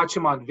were to watch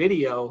him on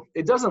video,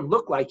 it doesn't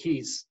look like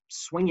he's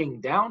swinging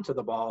down to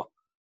the ball,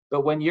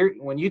 but when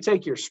you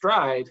take your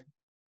stride,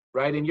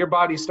 right, and your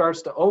body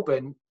starts to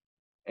open,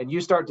 and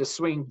you start to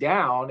swing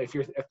down, if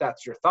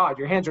that's your thought,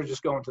 your hands are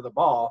just going to the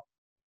ball.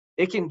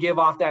 It can give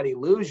off that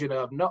illusion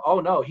of, no, oh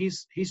no,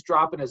 he's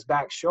dropping his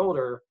back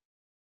shoulder,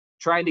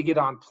 trying to get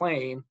on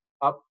plane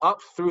up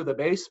through the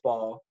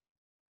baseball,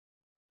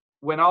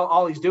 when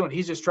all he's doing,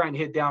 he's just trying to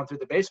hit down through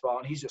the baseball,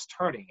 and he's just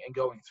turning and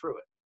going through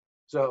it.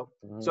 So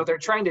Mhm. they're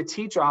trying to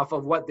teach off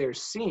of what they're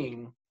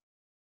seeing,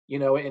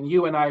 and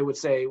you and I would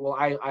say, well,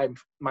 I'm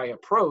my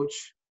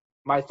approach,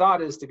 my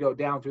thought is to go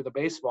down through the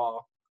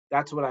baseball.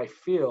 That's what I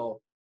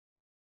feel.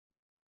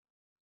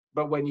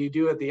 But when you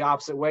do it the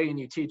opposite way and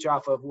you teach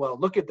off of, well,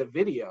 look at the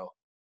video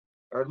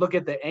or look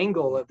at the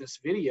angle of this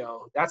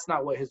video, that's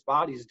not what his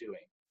body's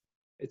doing.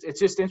 It's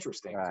just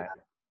interesting. Right.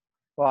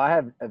 Well, I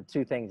have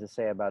two things to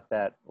say about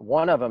that.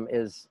 One of them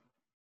is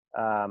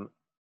um,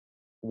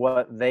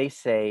 what they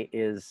say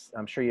is,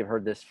 I'm sure you've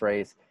heard this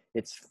phrase,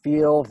 it's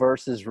feel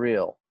versus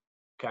real.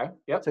 Okay.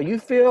 Yep. So you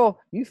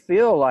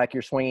feel like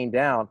you're swinging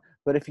down,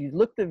 but if you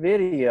look the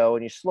video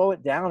and you slow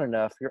it down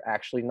enough, you're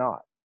actually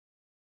not.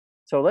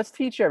 So let's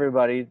teach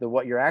everybody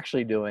what you're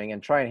actually doing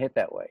and try and hit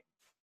that way.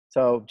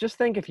 So just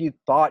think, if you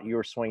thought you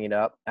were swinging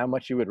up, how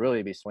much you would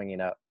really be swinging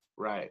up.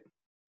 Right.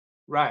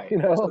 Right. You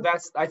So know?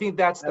 I think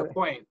that's I the mean,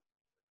 point.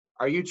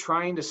 Are you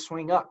trying to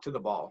swing up to the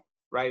ball?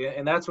 Right.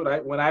 And that's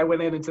when I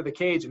went into the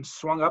cage and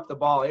swung up the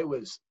ball, it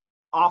was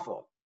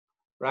awful.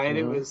 Right.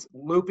 It mhm. was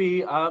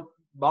loopy up,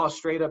 ball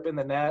straight up in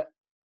the net.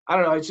 I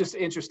don't know. It's just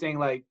interesting.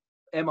 Like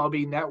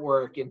MLB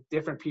Network and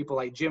different people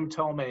like Jim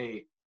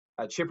Tomei,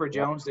 Chipper Yep.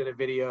 Jones did a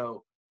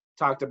video,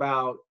 talked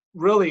about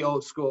really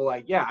old school.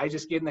 Like, yeah, I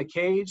just get in the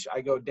cage.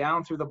 I go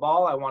down through the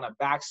ball. I want to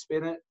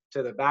backspin it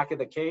to the back of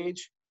the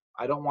cage.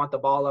 I don't want the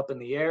ball up in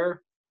the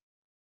air.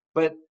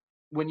 But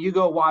when you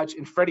go watch,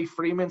 and Freddie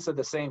Freeman said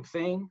the same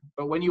thing,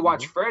 but when you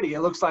watch Mhm. Freddie,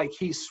 it looks like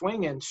he's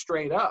swinging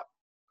straight up,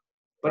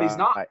 but he's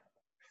not. Right.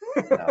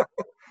 No.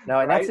 No,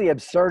 and that's Right? the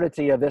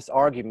absurdity of this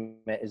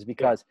argument, is Yeah.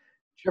 because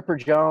Chipper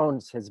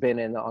Jones has been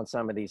in on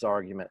some of these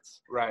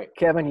arguments. Right.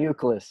 Kevin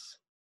Youkilis,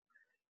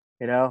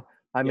 you know,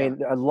 I Yeah.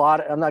 mean, I'm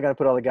not going to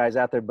put all the guys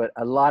out there, but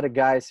a lot of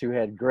guys who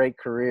had great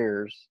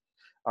careers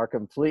are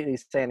completely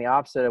saying the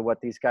opposite of what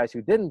these guys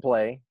who didn't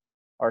play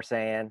are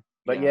saying,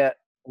 but Yeah. yet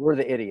we're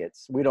the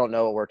idiots. We don't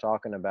know what we're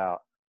talking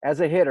about.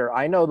 As a hitter,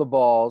 I know the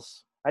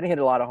balls. I didn't hit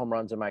a lot of home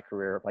runs in my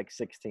career, like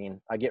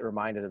 16. I get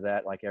reminded of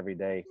that like every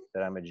day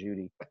that I'm a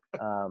Judy.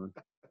 Um,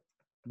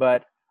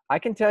 but I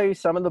can tell you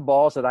some of the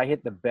balls that I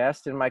hit the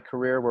best in my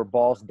career were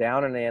balls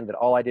down and in that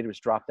all I did was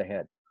drop the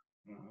head.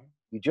 Mhm.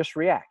 You just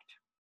react.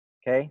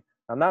 Okay.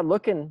 I'm not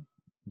looking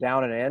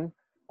down and in.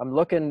 I'm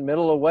looking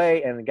middle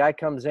away, and the guy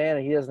comes in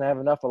and he doesn't have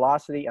enough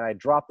velocity, and I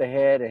drop the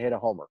head and hit a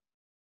homer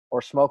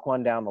or smoke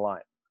one down the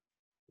line.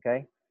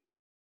 Okay.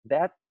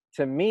 That,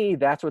 to me,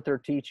 that's what they're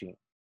teaching.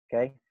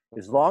 Okay.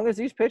 As long as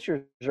these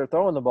pitchers are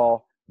throwing the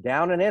ball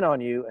down and in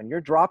on you and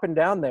you're dropping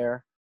down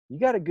there, you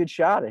got a good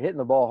shot at hitting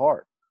the ball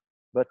hard.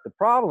 But the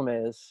problem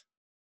is,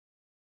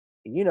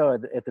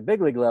 at the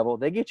big league level,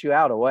 they get you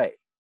out away.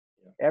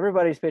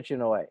 Everybody's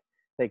pitching away.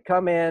 They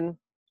come in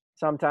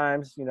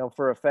sometimes,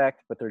 for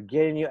effect, but they're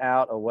getting you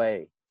out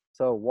away.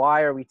 So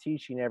why are we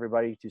teaching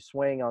everybody to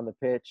swing on the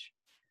pitch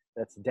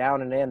that's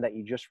down and in that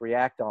you just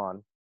react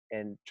on,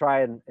 and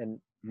try and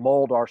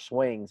mold our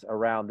swings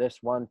around this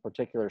one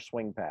particular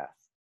swing path.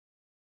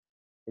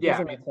 It Yeah, I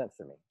doesn't mean, make sense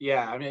to me.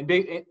 yeah, I mean,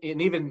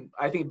 and even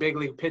I think big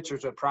league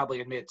pitchers would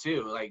probably admit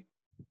too, like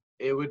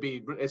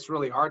it's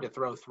really hard to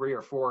throw 3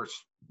 or 4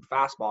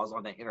 fastballs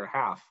on the inner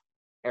half,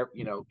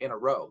 in a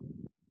row.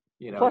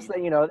 Plus,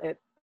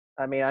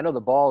 I mean, I know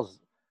the ball's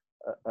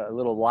a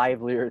little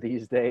livelier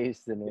these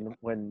days than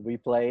when we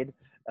played,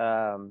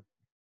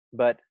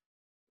 but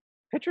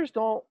pitchers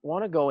don't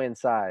want to go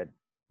inside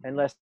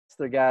unless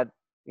they got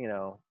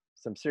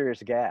some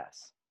serious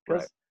gas, Right.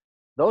 because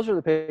those are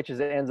the pitches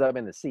that ends up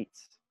in the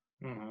seats.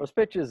 Mm-hmm. Those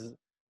pitches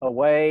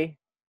away,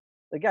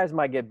 the guys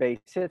might get base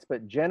hits,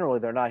 but generally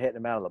they're not hitting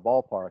them out of the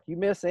ballpark. You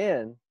miss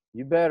in,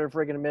 you better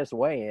freaking miss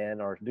way in,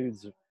 or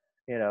dudes,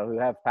 who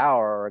have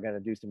power are going to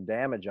do some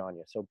damage on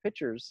you. So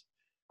pitchers,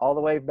 all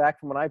the way back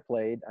from when I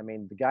played, I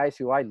mean, the guys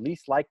who I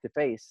least like to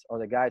face are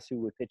the guys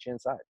who would pitch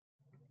inside.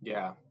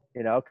 Yeah.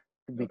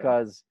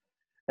 Because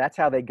that's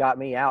how they got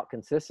me out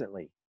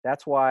consistently.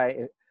 That's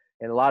why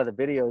in a lot of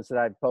the videos that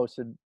I've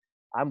posted,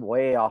 I'm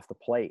way off the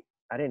plate.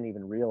 I didn't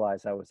even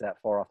realize I was that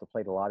far off the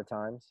plate a lot of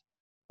times,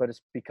 but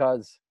it's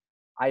because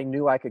I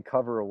knew I could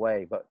cover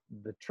away. But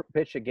the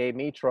pitch that gave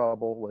me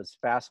trouble was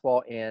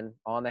fastball in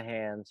on the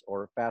hands,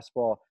 or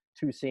fastball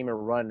two-seamer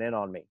running in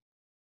on me.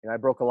 And I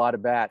broke a lot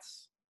of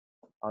bats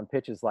on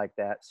pitches like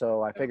that.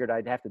 So I figured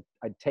I'd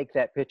take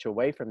that pitch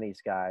away from these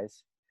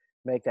guys,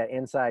 make that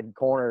inside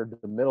corner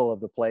the middle of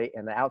the plate,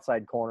 and the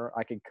outside corner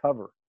I could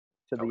cover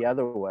to the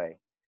other way,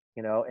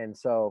 and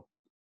so,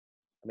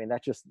 I mean,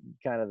 that's just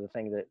kind of the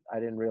thing that I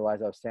didn't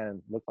realize I was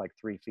standing, looked like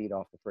 3 feet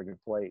off the friggin'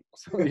 plate.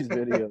 Some of these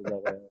videos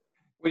of it.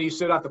 When you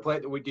stood off the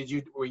plate,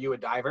 were you a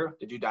diver?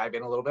 Did you dive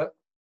in a little bit?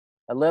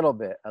 A little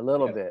bit,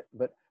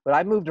 but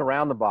I moved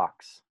around the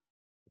box.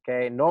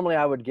 Okay. Normally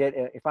I would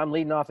if I'm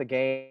leading off the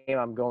game,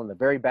 I'm going the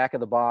very back of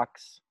the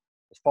box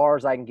as far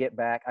as I can get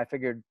back. I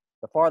figured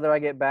the farther I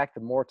get back, the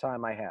more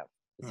time I have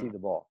to see the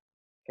ball.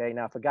 Okay.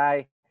 Now, if a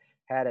guy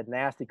had a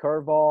nasty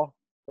curveball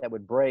that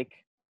would break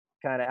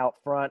kind of out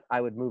front,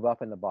 I would move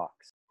up in the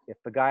box. If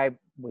the guy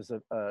was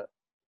a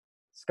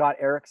Scott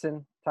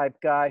Erickson type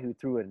guy who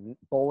threw a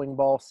bowling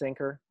ball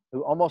sinker,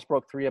 who almost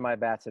broke 3 of my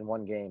bats in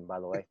one game, by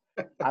the way,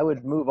 I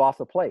would move off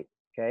the plate.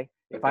 Okay.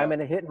 If I'm in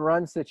a hit and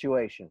run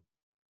situation,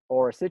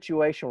 or a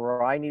situation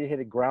where I need to hit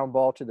a ground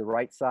ball to the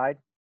right side,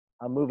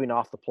 I'm moving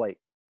off the plate,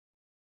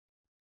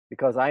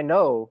 because I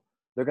know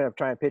they're going to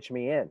try and pitch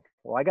me in.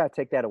 Well, I got to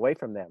take that away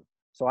from them.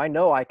 So I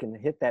know I can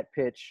hit that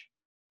pitch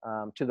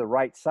to the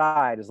right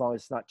side as long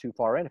as it's not too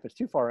far in. If it's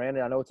too far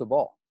in, I know it's a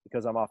ball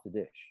because I'm off the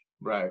dish.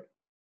 Right.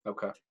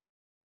 Okay.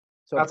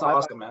 So that's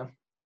awesome, man.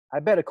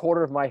 I bet a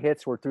quarter of my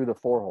hits were through the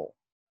 4-hole.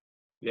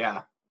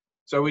 Yeah.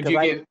 So would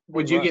you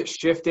get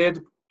shifted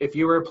if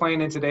you were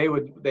playing in today?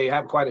 Would they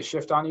have quite a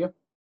shift on you?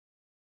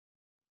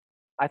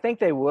 I think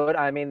they would.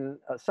 I mean,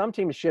 some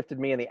teams shifted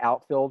me in the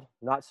outfield,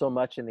 not so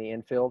much in the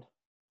infield.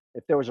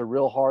 If there was a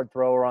real hard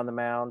thrower on the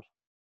mound,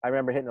 I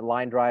remember hitting a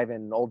line drive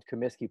in old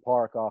Comiskey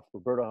Park off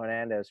Roberto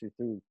Hernandez, who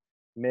threw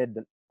mid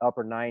to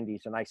upper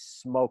 90s, and I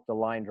smoked the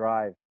line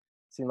drive.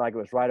 Seemed like it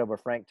was right over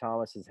Frank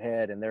Thomas's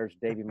head, and there's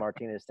Davey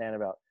Martinez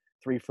standing about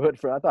 3 foot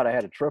from. I thought I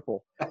had a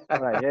triple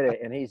when I hit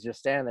it, and he's just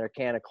standing there,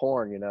 can of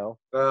corn,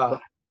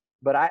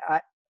 But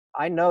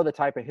I know the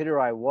type of hitter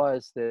I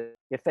was, that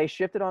if they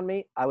shifted on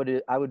me, I would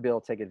be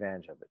able to take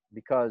advantage of it,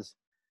 because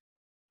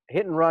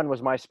hit and run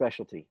was my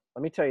specialty.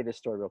 Let me tell you this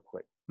story real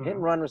quick. Mm-hmm. Hit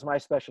and run was my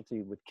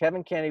specialty. With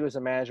Kevin Kennedy was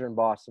a manager in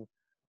Boston,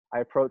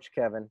 I approached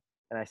Kevin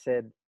and I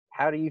said,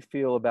 "How do you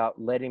feel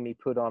about letting me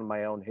put on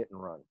my own hit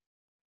and run?"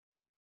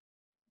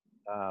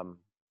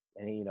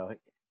 And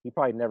he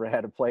probably never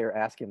had a player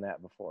ask him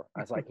that before.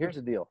 I was like, "Here's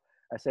the deal."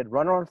 I said,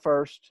 "Runner on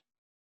first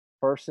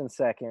and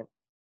second.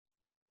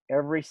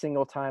 Every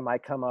single time I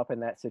come up in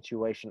that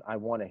situation, I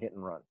want to hit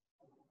and run,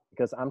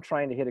 because I'm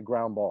trying to hit a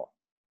ground ball.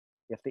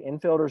 If the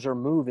infielders are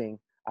moving,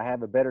 I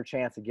have a better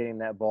chance of getting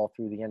that ball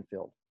through the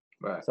infield."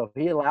 Right. So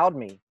he allowed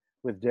me,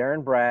 with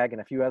Darren Bragg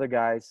and a few other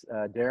guys,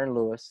 Darren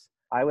Lewis,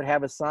 I would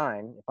have a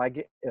sign.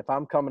 If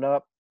I'm coming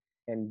up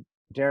and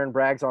Darren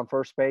Bragg's on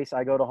first base,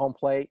 I go to home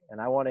plate and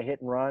I want to hit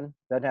and run.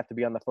 Doesn't have to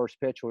be on the first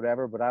pitch or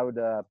whatever, but I would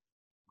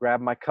grab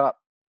my cup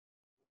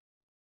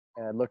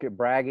and I'd look at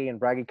Braggy, and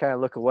Braggy kind of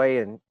look away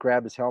and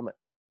grab his helmet.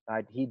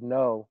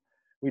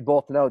 We'd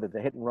both know that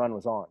the hit and run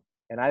was on.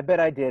 And I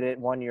bet I did it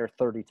one year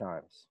 30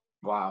 times.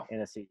 Wow.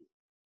 In a season.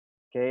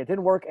 Okay, it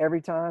didn't work every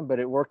time, but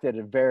it worked at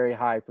a very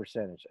high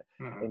percentage.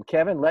 Mm-hmm. And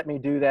Kevin let me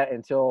do that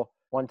until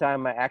one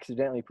time I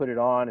accidentally put it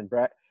on, and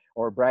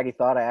Braggy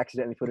thought I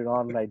accidentally put it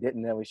on, and I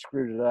didn't, and we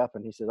screwed it up,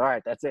 and he said, "All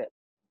right, that's it."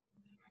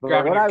 But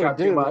grabbing your cup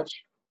too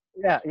much.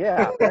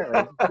 Yeah,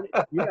 apparently.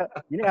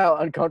 you know how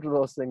uncomfortable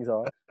those things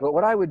are. But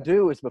what I would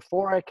do is,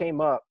 before I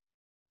came up,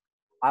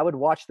 I would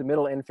watch the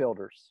middle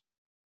infielders,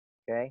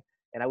 okay?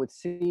 And I would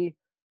see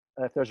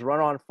if there's a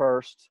runner on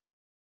first,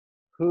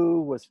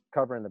 who was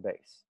covering the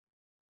base,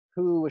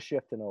 who was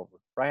shifting over.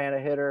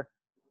 Right-handed hitter,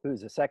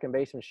 who's a second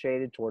baseman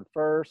shaded toward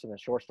first, and the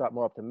shortstop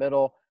more up the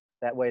middle.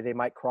 That way they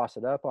might cross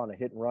it up on a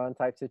hit and run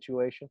type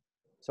situation.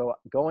 So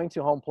going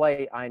to home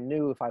plate, I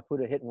knew if I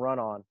put a hit and run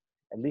on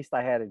at least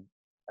I had,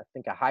 I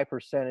think, a high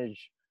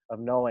percentage of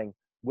knowing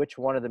which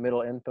one of the middle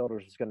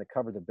infielders was going to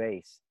cover the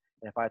base.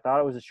 And if I thought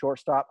it was a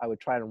shortstop, I would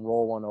try to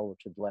roll one over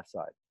to the left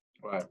side.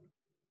 Right.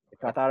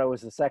 If I thought it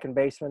was the second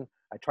baseman,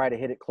 I try to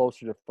hit it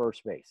closer to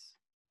first base.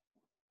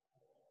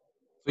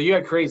 So you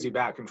had crazy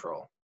bat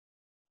control.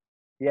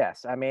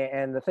 Yes. I mean,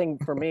 and the thing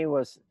for me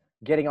was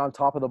getting on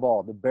top of the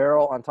ball, the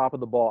barrel on top of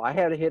the ball. I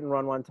had a hit and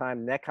run one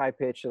time, neck high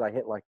pitch that I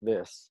hit like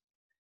this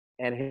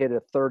and hit a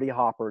 30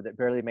 hopper that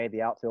barely made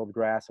the outfield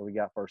grass, and we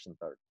got first and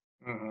third.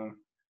 Mm-hmm.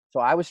 So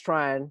I was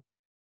trying,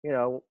 you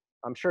know,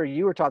 I'm sure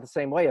you were taught the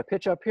same way. A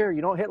pitch up here,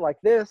 you don't hit like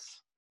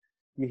this.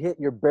 You hit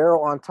your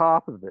barrel on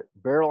top of it,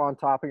 barrel on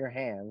top of your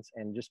hands,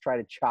 and just try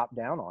to chop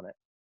down on it.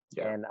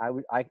 Yeah. And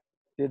I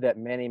did that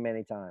many,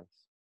 many times.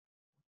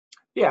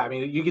 Yeah, I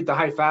mean, you get the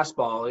high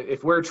fastball.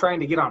 If we're trying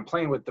to get on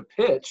plane with the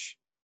pitch,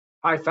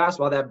 high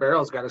fastball, that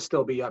barrel's got to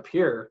still be up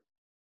here,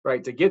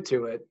 right, to get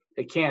to it.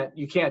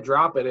 You can't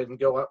drop it and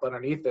go up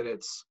underneath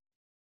it.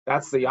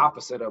 That's the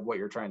opposite of what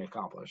you're trying to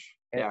accomplish.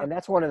 Yeah. And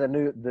that's one of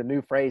the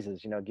new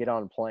phrases, you know, get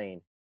on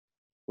plane,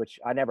 which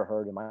I never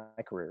heard in my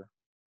career.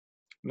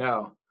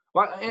 No.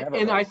 Well,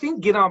 and I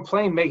think get on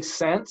plane makes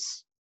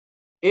sense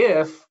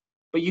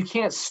but you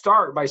can't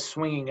start by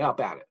swinging up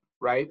at it,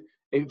 right?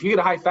 If you get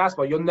a high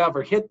fastball, you'll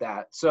never hit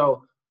that.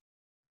 So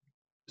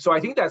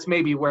I think that's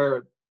maybe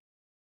where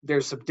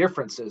there's some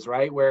differences,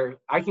 right? Where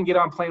I can get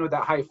on plane with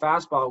that high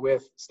fastball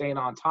with staying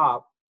on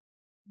top.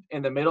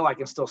 In the middle, I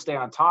can still stay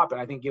on top and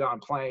I think get on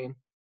plane.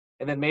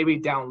 And then maybe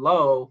down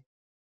low,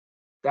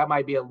 that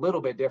might be a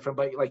little bit different.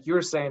 But like you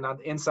were saying, on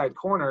the inside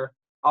corner,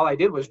 all I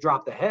did was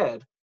drop the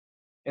head.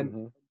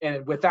 And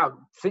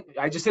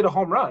I just hit a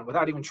home run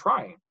without even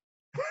trying.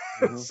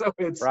 Mm-hmm. So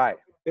it's right.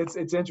 It's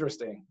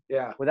interesting.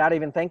 Yeah. Without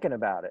even thinking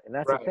about it. And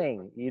that's the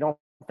thing. You don't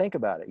think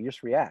about it. You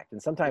just react.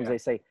 And sometimes they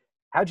say,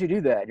 how'd you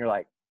do that? And you're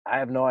like, I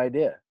have no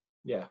idea.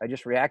 Yeah. I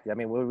just reacted. I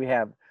mean,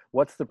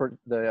 what's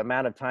the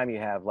amount of time you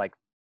have? Like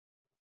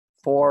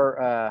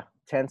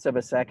 4/10 of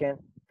a second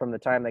from the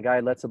time the guy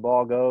lets the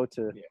ball go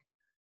to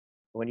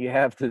when you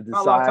have to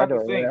decide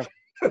or whatever.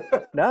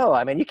 No,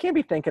 I mean, you can't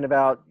be thinking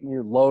about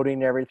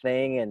loading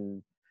everything.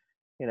 And,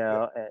 you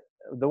know,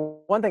 the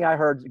one thing I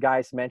heard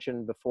guys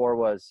mention before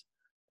was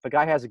if a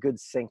guy has a good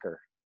sinker,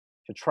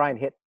 to try and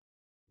hit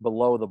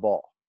below the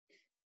ball.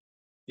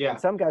 Yeah. And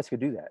some guys could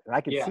do that. And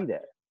I could see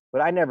that.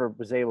 But I never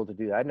was able to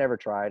do that. I never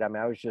tried. I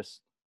mean, I was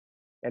just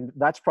 – and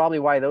that's probably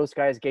why those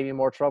guys gave me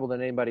more trouble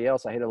than anybody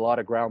else. I hit a lot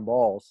of ground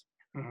balls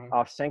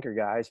off sinker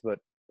guys. But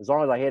as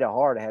long as I hit it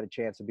hard, I had a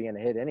chance of being a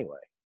hit anyway.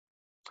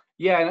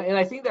 Yeah, and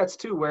I think that's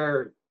too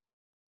where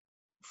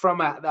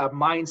from a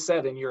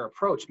mindset in your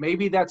approach,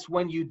 maybe that's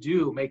when you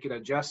do make an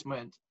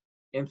adjustment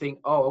and think,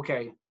 oh,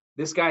 okay,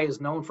 this guy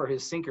is known for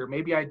his sinker.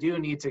 Maybe I do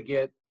need to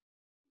get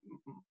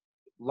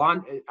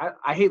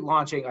I hate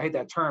launching. I hate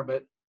that term,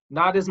 but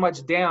not as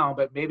much down,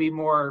 but maybe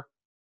more.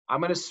 I'm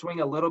going to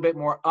swing a little bit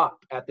more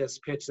up at this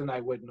pitch than I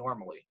would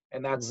normally.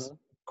 And that's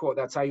cool.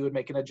 That's how you would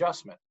make an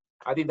adjustment.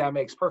 I think that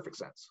makes perfect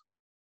sense.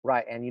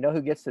 Right. And you know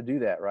who gets to do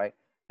that, right?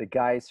 The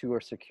guys who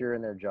are secure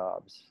in their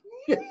jobs.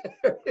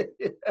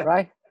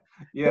 Right?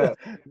 Yeah.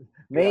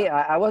 Me,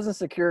 I wasn't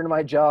secure in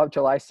my job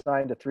till I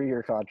signed a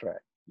 3-year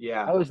contract.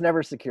 Yeah. I was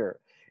never secure.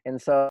 And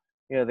so,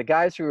 you know, the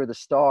guys who are the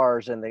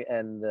stars and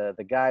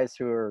the guys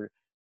who are,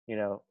 you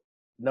know,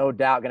 no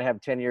doubt going to have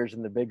 10 years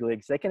in the big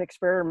leagues, they can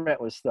experiment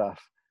with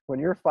stuff. When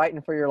you're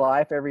fighting for your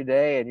life every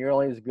day and you're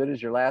only as good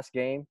as your last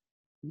game,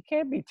 you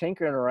can't be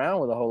tinkering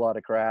around with a whole lot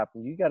of crap.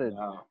 You got to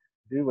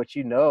do what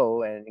you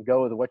know and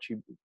go with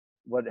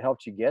what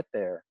helped you get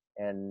there.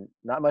 And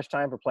not much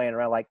time for playing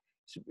around. Like,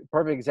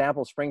 perfect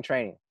example, spring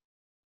training.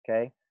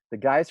 Okay. The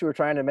guys who are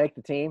trying to make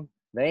the team,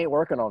 they ain't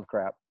working on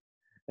crap.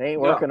 They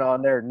ain't working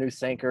on their new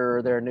sinker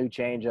or their new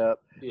changeup.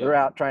 Yeah. They're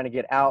out trying to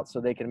get out so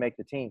they can make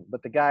the team.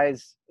 But the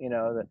guys, you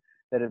know,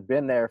 that have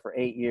been there for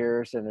 8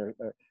 years and they're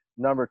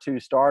number 2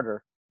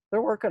 starter,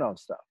 they're working on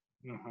stuff.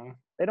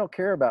 They don't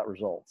care about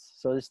results.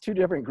 So there's 2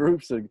 different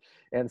groups,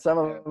 and some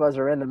of us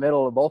are in the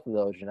middle of both of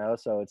those, you know.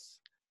 So it's,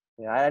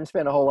 you know, I didn't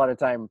spend a whole lot of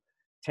time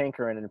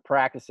tinkering and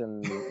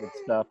practicing with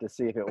stuff to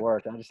see if it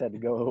worked. I just had to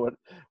go with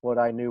what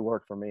I knew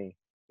worked for me.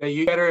 Yeah,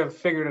 you better have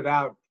figured it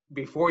out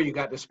before you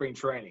got to spring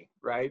training,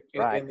 right?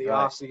 In the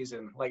off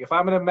season. Like, if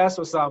I'm going to mess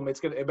with something,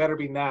 it better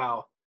be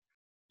now.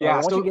 Yeah.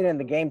 Once you get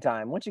into game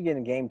time,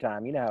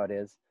 you know how it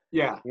is.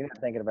 Yeah. You're not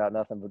thinking about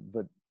nothing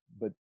but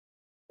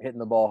hitting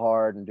the ball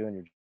hard and doing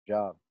your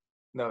job.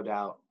 No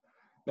doubt.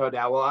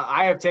 Well,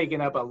 I have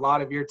taken up a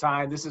lot of your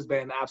time. This has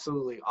been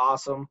absolutely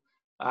awesome.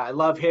 I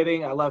love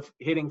hitting. I love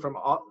hearing from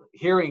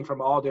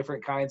all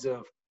different kinds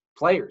of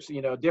players,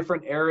 you know,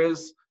 different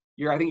eras.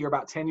 I think you're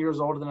about 10 years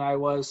older than I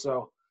was.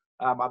 So,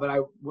 but I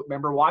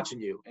remember watching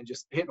you and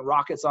just hitting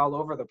rockets all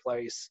over the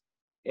place.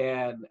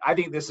 And I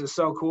think this is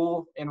so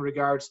cool in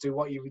regards to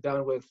what you've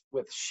done with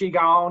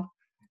Shigon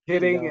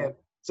hitting. And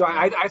so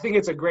I think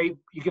it's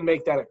you can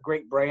make that a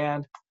great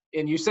brand.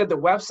 And you said the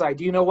website,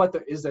 do you know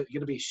is that going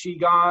to be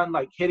Shigon,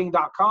 like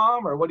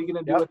hitting.com, or what are you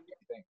going to do with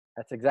anything?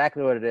 That's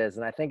exactly what it is.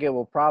 And I think it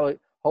will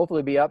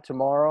hopefully be up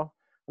tomorrow. I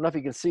don't know if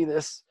you can see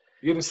this.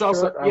 You gonna sell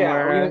some? shirt I'm Yeah.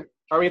 wearing.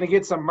 Are we gonna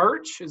get some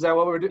merch? Is that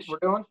what we're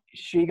doing?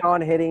 She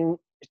Gone Hitting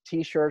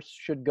t-shirts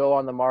should go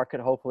on the market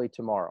hopefully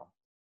tomorrow.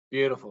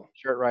 Beautiful.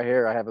 Shirt right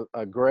here. I have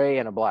a gray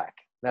and a black.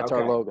 That's our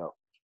Okay. logo.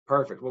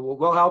 Perfect. Well,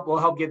 we'll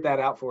help get that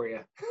out for you.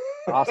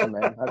 Awesome,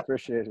 man. I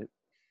appreciate it.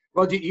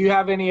 Well, do you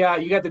have any?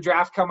 You got the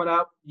draft coming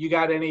up. You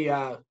got any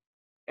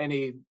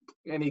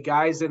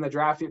guys in the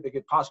draft that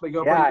could possibly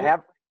go? Yeah, I pretty good?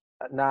 have.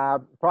 Nah,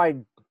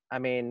 probably. I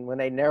mean, when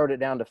they narrowed it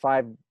down to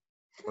 5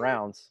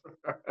 rounds,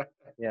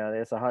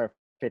 it's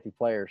 150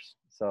 players.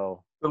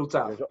 So A little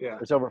tough. Yeah.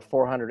 there's over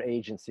 400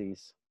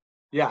 agencies.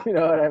 Yeah. You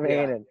know what I mean?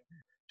 Yeah. And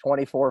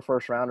 24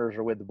 first rounders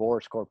are with the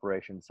Boris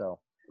Corporation. So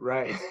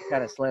Right.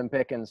 kind of slim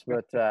pickings.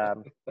 But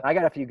I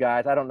got a few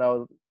guys. I don't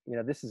know.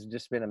 This has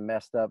just been a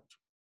messed up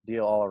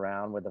deal all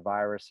around with the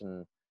virus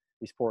and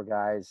these poor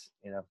guys.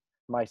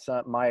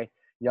 My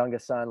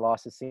youngest son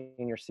lost his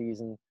senior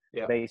season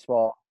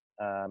baseball,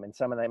 and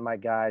some of my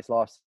guys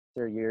lost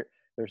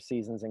their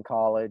seasons in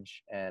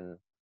college, and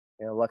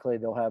luckily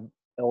they'll have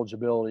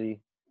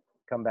eligibility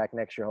come back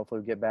next year.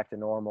 Hopefully we get back to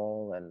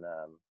normal, and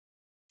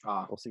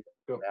we'll see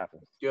what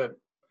happens. Good.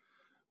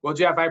 Well,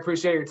 Jeff, I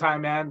appreciate your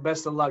time, man.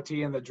 Best of luck to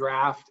you in the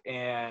draft,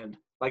 and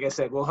like I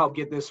said, we'll help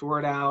get this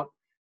word out,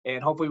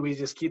 and hopefully we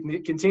just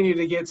continue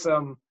to get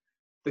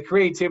the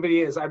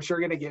creativity is, I'm sure,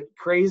 going to get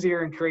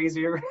crazier and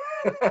crazier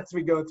as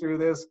we go through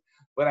this.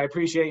 But I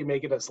appreciate you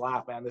making us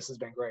laugh, man. This has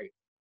been great.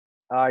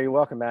 You're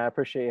welcome, man. I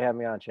appreciate you having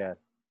me on, Chad.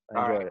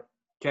 I enjoyed it.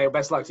 Okay,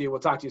 best luck to you. We'll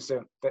talk to you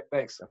soon.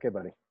 Thanks. Okay,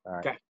 buddy. All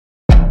right. Okay.